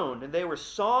stoned and they were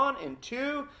sawn in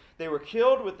two. They were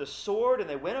killed with the sword and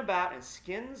they went about in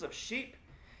skins of sheep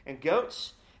and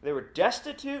goats. They were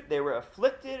destitute, they were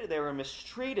afflicted, they were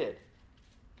mistreated,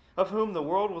 of whom the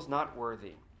world was not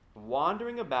worthy,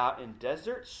 wandering about in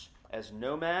deserts as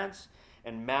nomads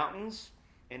and mountains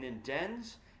and in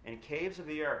dens and caves of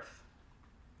the earth.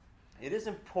 It is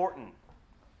important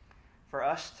for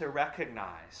us to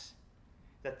recognize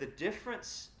that the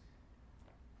difference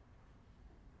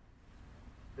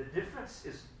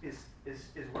is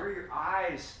where your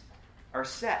eyes are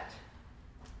set.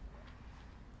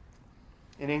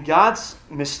 And in God's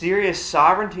mysterious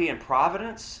sovereignty and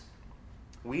providence,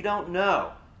 we don't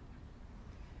know.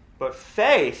 But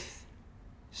faith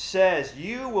says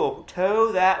you will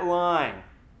toe that line.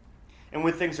 And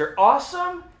when things are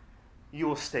awesome, you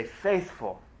will stay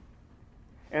faithful.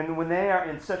 And when they are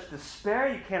in such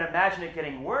despair, you can't imagine it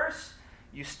getting worse,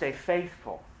 you stay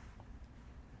faithful.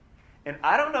 And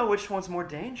I don't know which one's more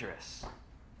dangerous.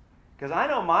 Because I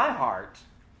know my heart.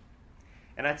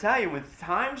 And I tell you, when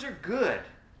times are good,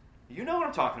 you know what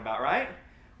I'm talking about, right?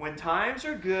 When times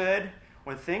are good,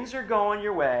 when things are going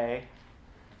your way,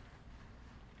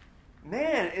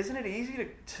 man, isn't it easy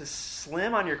to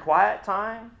slim on your quiet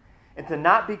time? And to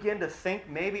not begin to think,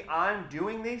 maybe I'm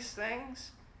doing these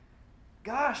things?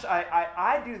 Gosh,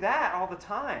 I do that all the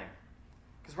time.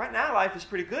 Because right now life is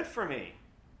pretty good for me.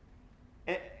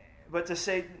 But to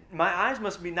say, my eyes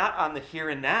must be not on the here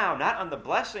and now, not on the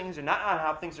blessings, or not on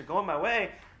how things are going my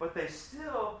way, but they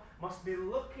still must be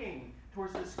looking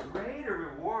towards this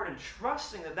greater reward and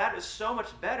trusting that that is so much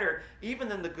better even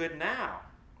than the good now.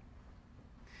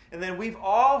 And then we've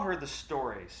all heard the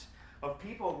stories of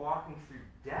people walking through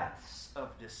depths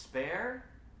of despair.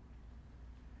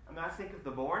 I mean, I think of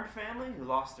the Bourne family who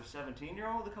lost their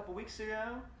 17-year-old a couple weeks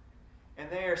ago. And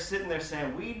they are sitting there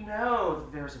saying, we know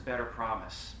that there's a better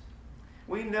promise.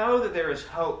 We know that there is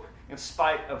hope in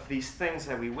spite of these things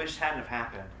that we wish hadn't have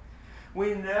happened.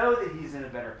 We know that he's in a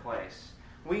better place.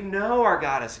 We know our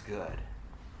God is good.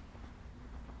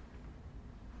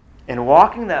 And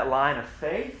walking that line of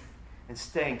faith and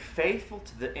staying faithful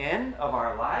to the end of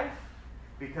our life,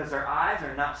 because our eyes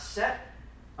are not set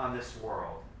on this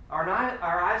world. Our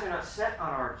eyes are not set on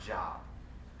our job.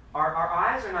 Our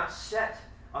eyes are not set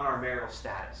on our marital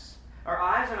status. Our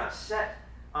eyes are not set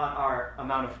on our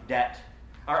amount of debt.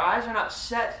 Our eyes are not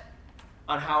set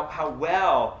on how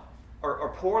well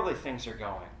or poorly things are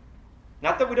going.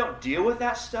 Not that we don't deal with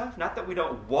that stuff, not that we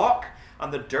don't walk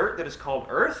on the dirt that is called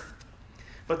earth,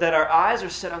 but that our eyes are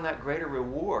set on that greater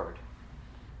reward.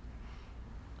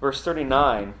 Verse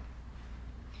 39,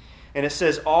 and it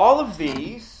says, all of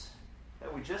these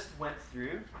that we just went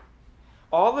through,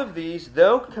 all of these,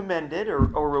 though commended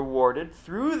or rewarded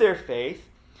through their faith,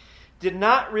 did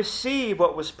not receive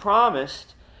what was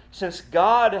promised since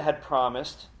God had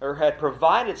promised or had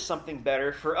provided something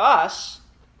better for us,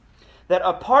 that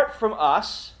apart from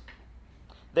us,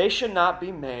 they should not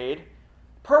be made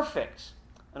perfect.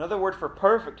 Another word for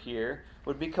perfect here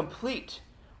would be complete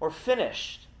or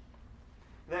finished.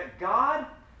 That God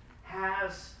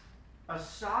has a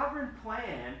sovereign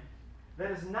plan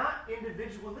that is not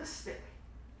individualistic.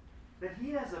 That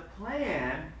He has a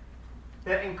plan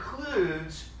that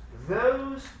includes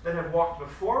those that have walked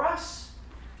before us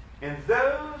and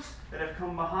those that have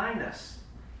come behind us.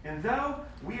 And though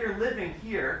we are living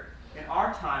here in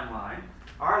our timeline,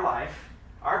 our life,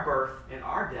 our birth, and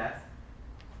our death,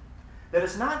 that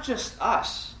it's not just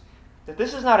us, that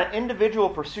this is not an individual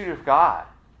pursuit of God,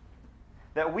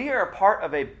 that we are a part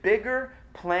of a bigger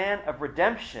plan of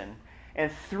redemption,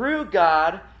 and through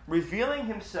God revealing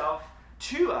Himself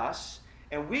to us,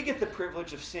 and we get the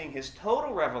privilege of seeing His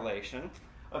total revelation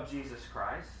of Jesus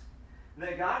Christ,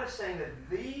 that God is saying that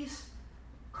this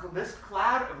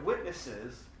cloud of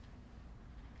witnesses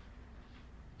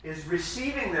is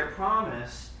receiving their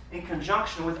promise in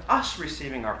conjunction with us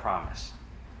receiving our promise.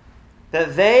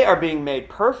 That they are being made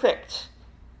perfect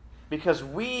because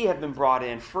we have been brought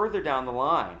in further down the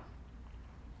line.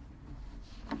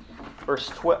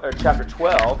 Chapter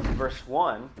 12, verse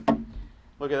 1.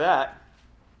 Look at that.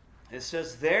 It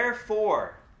says,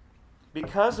 therefore,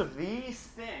 because of these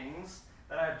things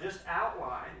that I've just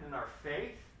outlined in our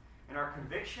faith, in our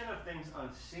conviction of things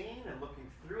unseen and looking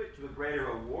through it to a greater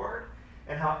reward,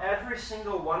 and how every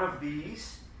single one of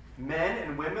these men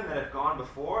and women that have gone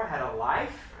before had a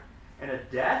life and a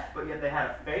death, but yet they had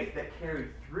a faith that carried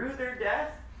through their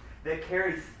death, that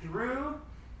carried through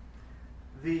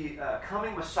the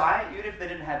coming Messiah, even if they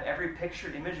didn't have every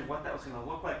pictured image of what that was going to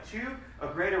look like, to a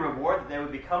greater reward, that they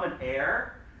would become an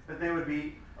heir, that they would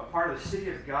be a part of the city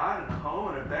of God and a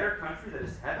home in a better country that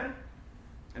is heaven,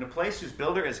 in a place whose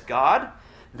builder is God.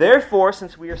 Therefore,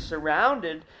 since we are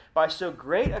surrounded by so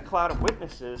great a cloud of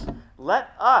witnesses,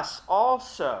 let us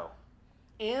also,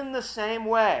 in the same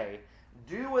way,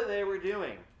 do what they were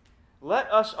doing.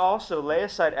 Let us also lay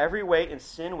aside every weight and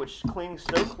sin which clings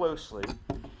so closely,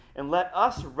 and let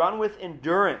us run with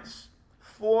endurance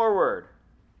forward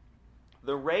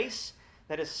the race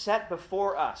that is set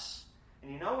before us.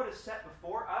 And you know what is set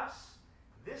before us?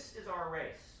 This is our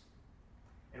race.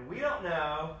 And we don't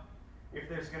know if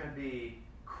there's going to be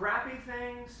crappy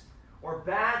things or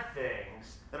bad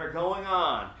things that are going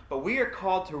on. But we are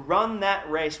called to run that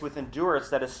race with endurance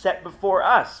that is set before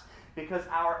us, because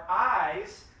our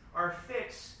eyes are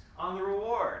fixed on the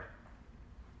reward.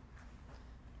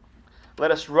 Let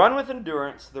us run with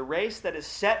endurance the race that is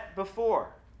set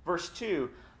before. Verse 2,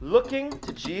 looking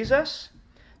to Jesus,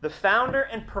 the founder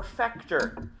and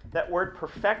perfecter. That word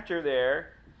perfecter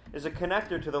there is a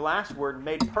connector to the last word,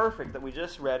 made perfect, that we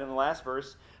just read in the last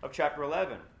verse of chapter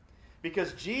 11.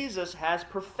 Because Jesus has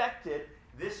perfected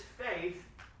this faith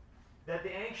that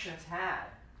the ancients had.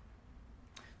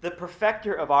 The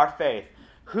perfecter of our faith,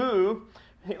 who,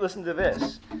 listen to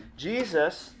this,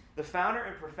 Jesus, the founder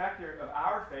and perfecter of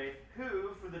our faith, who,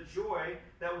 for the joy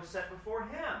that was set before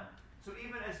Him. So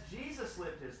even as Jesus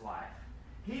lived His life,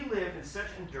 He lived in such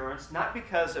endurance, not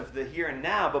because of the here and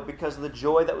now, but because of the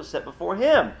joy that was set before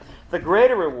Him, the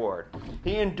greater reward.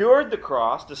 He endured the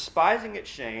cross, despising its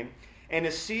shame, and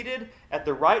is seated at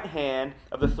the right hand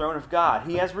of the throne of God.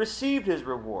 He has received His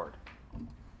reward.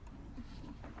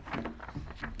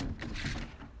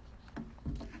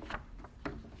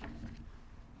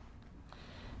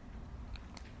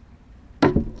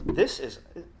 This is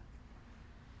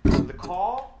the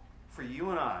call for you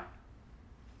and I,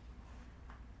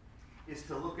 is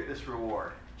to look at this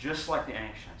reward, just like the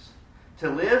ancients. To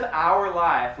live our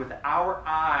life with our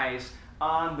eyes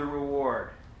on the reward,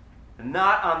 and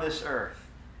not on this earth.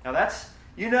 Now that's,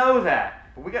 you know that,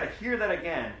 but we got to hear that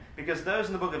again, because those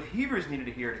in the book of Hebrews needed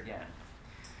to hear it again.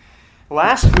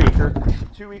 Last week, or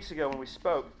 2 weeks ago when we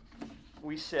spoke,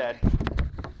 we said,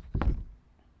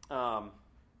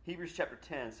 Hebrews chapter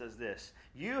 10 says this,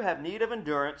 you have need of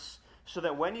endurance, so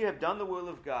that when you have done the will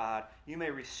of God, you may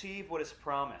receive what is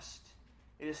promised.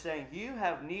 It is saying you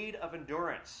have need of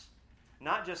endurance.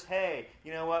 Not just, hey,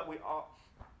 you know what, we all...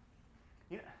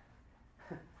 You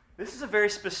know, this is a very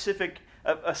specific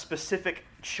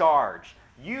charge.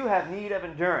 You have need of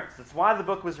endurance. That's why the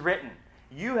book was written.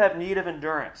 You have need of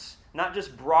endurance. Not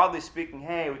just broadly speaking,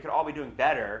 hey, we could all be doing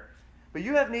better, but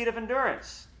you have need of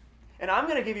endurance. And I'm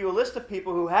going to give you a list of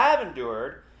people who have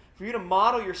endured for you to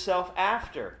model yourself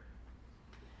after.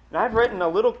 And I've written a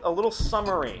little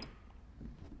summary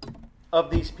of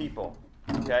these people.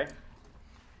 Okay?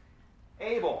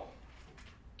 Abel.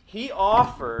 He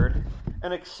offered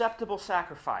an acceptable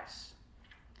sacrifice.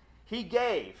 He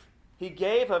gave. He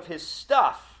gave of his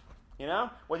stuff. You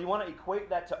know, whether you want to equate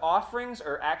that to offerings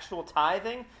or actual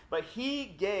tithing, but he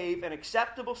gave an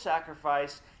acceptable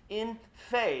sacrifice in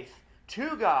faith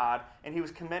to God, and he was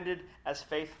commended as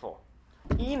faithful.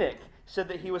 Enoch said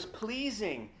that he was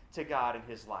pleasing to God in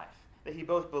his life, that he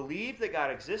both believed that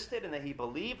God existed and that he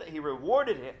believed that he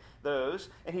rewarded those,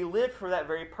 and he lived for that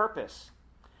very purpose.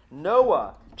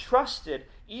 Noah trusted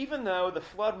even though the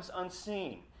flood was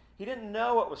unseen. He didn't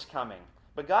know what was coming,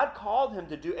 but God called him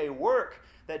to do a work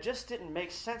that just didn't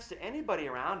make sense to anybody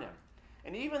around him.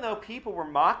 And even though people were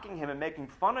mocking him and making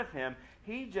fun of him,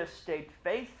 he just stayed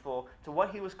faithful to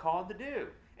what he was called to do,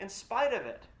 in spite of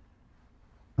it.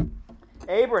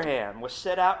 Abraham was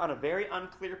set out on a very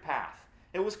unclear path.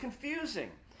 It was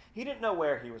confusing. He didn't know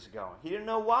where he was going. He didn't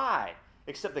know why,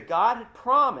 except that God had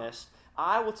promised,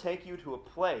 I will take you to a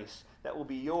place that will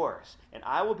be yours, and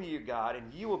I will be your God,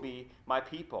 and you will be my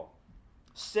people.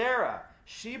 Sarah,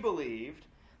 she believed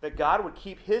that God would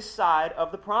keep his side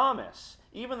of the promise,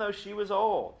 even though she was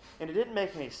old. And it didn't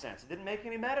make any sense. It didn't make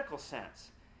any medical sense.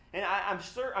 And I'm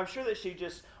sure that she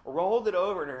just rolled it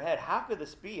over in her head. How could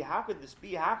this be? How could this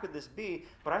be? How could this be?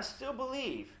 But I still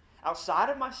believe, outside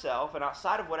of myself and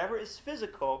outside of whatever is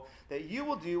physical, that you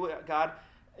will do what God,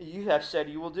 you have said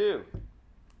you will do.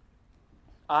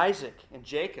 Isaac and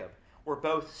Jacob were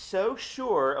both so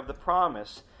sure of the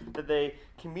promise that they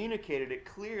communicated it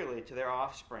clearly to their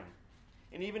offspring.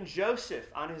 And even Joseph,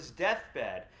 on his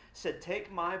deathbed, said, take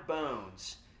my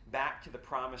bones back to the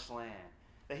promised land.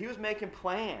 That he was making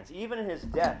plans, even in his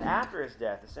death, after his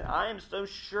death. He said, I am so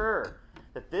sure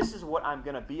that this is what I'm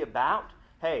going to be about.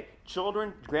 Hey,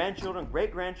 children, grandchildren,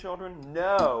 great-grandchildren,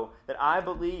 know that I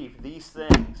believe these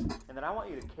things. And that I want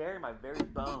you to carry my very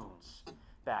bones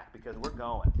back, because we're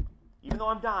going. Even though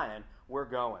I'm dying, we're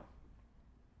going.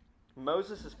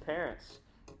 Moses' parents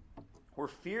were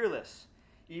fearless.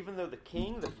 Even though the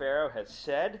king, the Pharaoh, had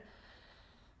said,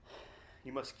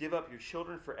 you must give up your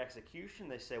children for execution,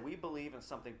 they say, we believe in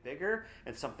something bigger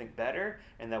and something better,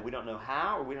 and that we don't know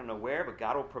how or we don't know where, but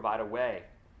God will provide a way.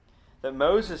 That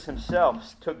Moses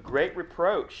himself took great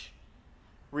reproach,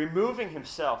 removing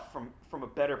himself from a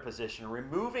better position,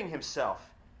 removing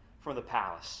himself from the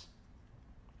palace.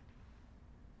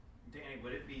 Danny,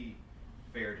 would it be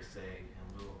fair to say,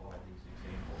 in lieu of all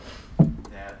these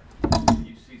examples, that if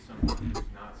you see someone who's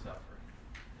not suffering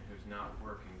and who's not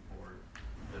working for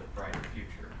the brighter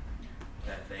future,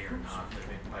 that they are not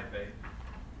living by faith?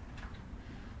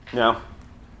 No.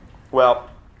 Well,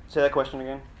 say that question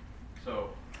again. So,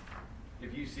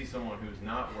 if you see someone who's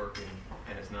not working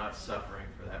and is not suffering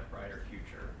for that brighter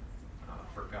future,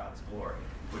 for God's glory,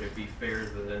 would it be fair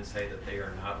to then say that they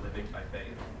are not living by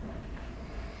faith?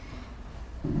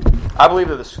 I believe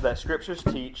that scriptures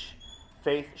teach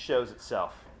faith shows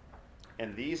itself.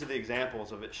 And these are the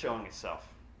examples of it showing itself.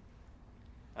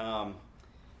 And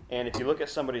if you look at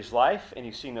somebody's life and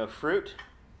you see no fruit,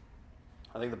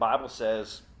 I think the Bible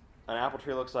says an apple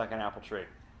tree looks like an apple tree.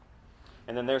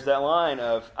 And then there's that line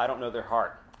of, I don't know their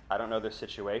heart. I don't know their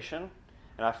situation.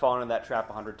 And I've fallen into that trap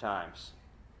 100 times.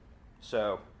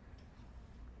 So,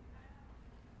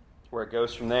 where it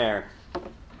goes from there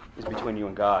is between you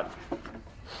and God.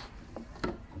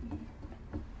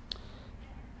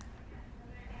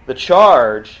 The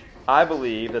charge, I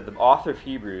believe, that the author of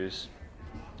Hebrews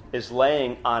is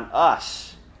laying on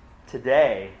us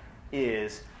today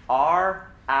is,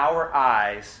 are our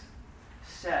eyes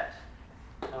set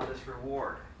on this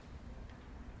reward?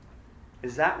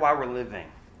 Is that why we're living?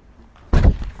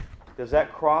 Does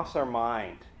that cross our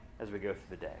mind as we go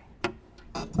through the day?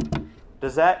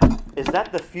 Is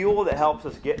that the fuel that helps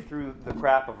us get through the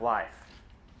crap of life?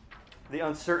 The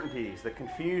uncertainties, the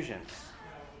confusions.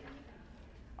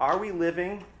 Are we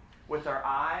living with our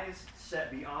eyes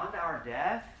set beyond our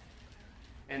death?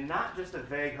 And not just a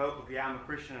vague hope of, yeah, I'm a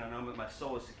Christian and I know that my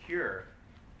soul is secure.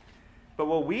 But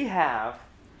what we have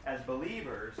as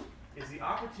believers is the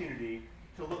opportunity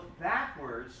to look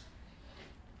backwards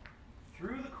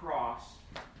through the cross,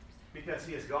 because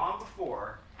he has gone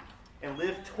before, and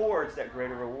live towards that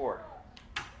greater reward.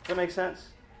 Does that make sense?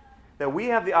 That we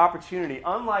have the opportunity,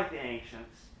 unlike the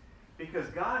ancients, because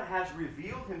God has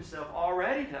revealed himself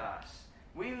already to us.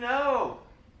 We know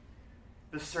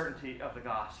the certainty of the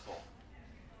gospel.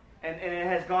 And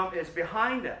it's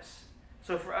behind us.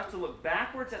 So for us to look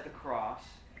backwards at the cross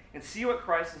and see what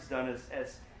Christ has done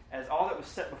as all that was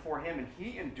set before him and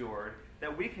he endured,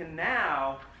 that we can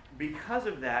now, because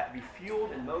of that, be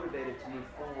fueled and motivated to move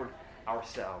forward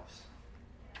ourselves.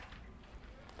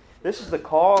 This is the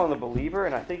call on the believer,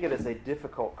 and I think it is a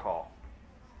difficult call.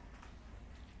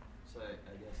 So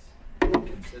I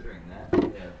guess considering that,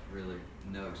 we have really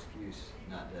no excuse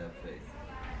not to have faith.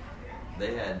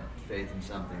 They had faith in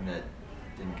something that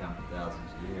didn't come for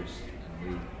thousands of years,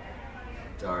 and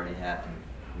it's already happened.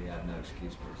 We have no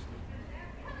excuse, basically.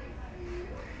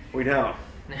 We don't.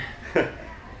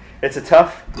 This is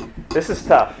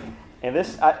tough. And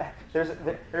there's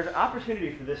an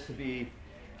opportunity for this to be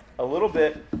a little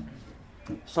bit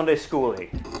Sunday school-y,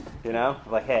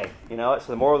 like, hey, so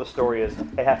the moral of the story is,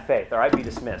 hey, have faith, all right, be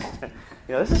dismissed.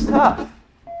 This is tough.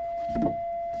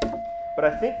 But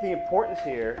I think the importance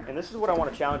here, and this is what I want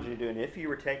to challenge you to do, and if you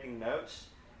were taking notes,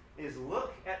 is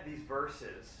look at these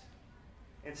verses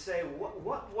and say,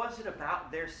 what was it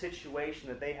about their situation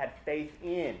that they had faith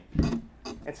in?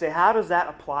 And say, how does that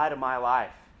apply to my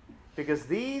life? Because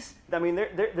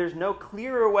there's no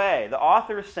clearer way. The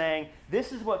author is saying,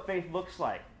 this is what faith looks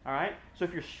like. All right? So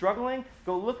if you're struggling,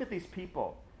 go look at these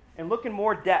people and look in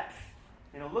more depth.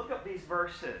 Look up these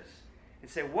verses and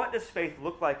say, what does faith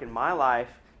look like in my life,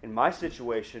 in my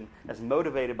situation, as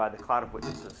motivated by the cloud of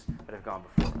witnesses that have gone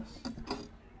before us?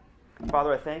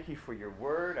 Father, I thank you for your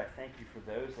word. I thank you for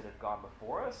those that have gone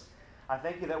before us. I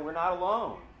thank you that we're not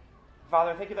alone.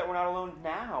 Father, I thank you that we're not alone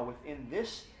now within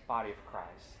this body of Christ.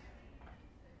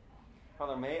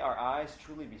 Father, may our eyes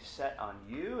truly be set on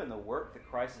you and the work that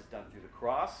Christ has done through the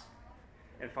cross.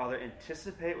 And Father,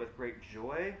 anticipate with great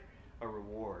joy a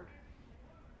reward.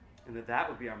 And that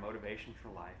would be our motivation for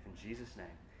life. In Jesus' name,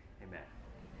 amen.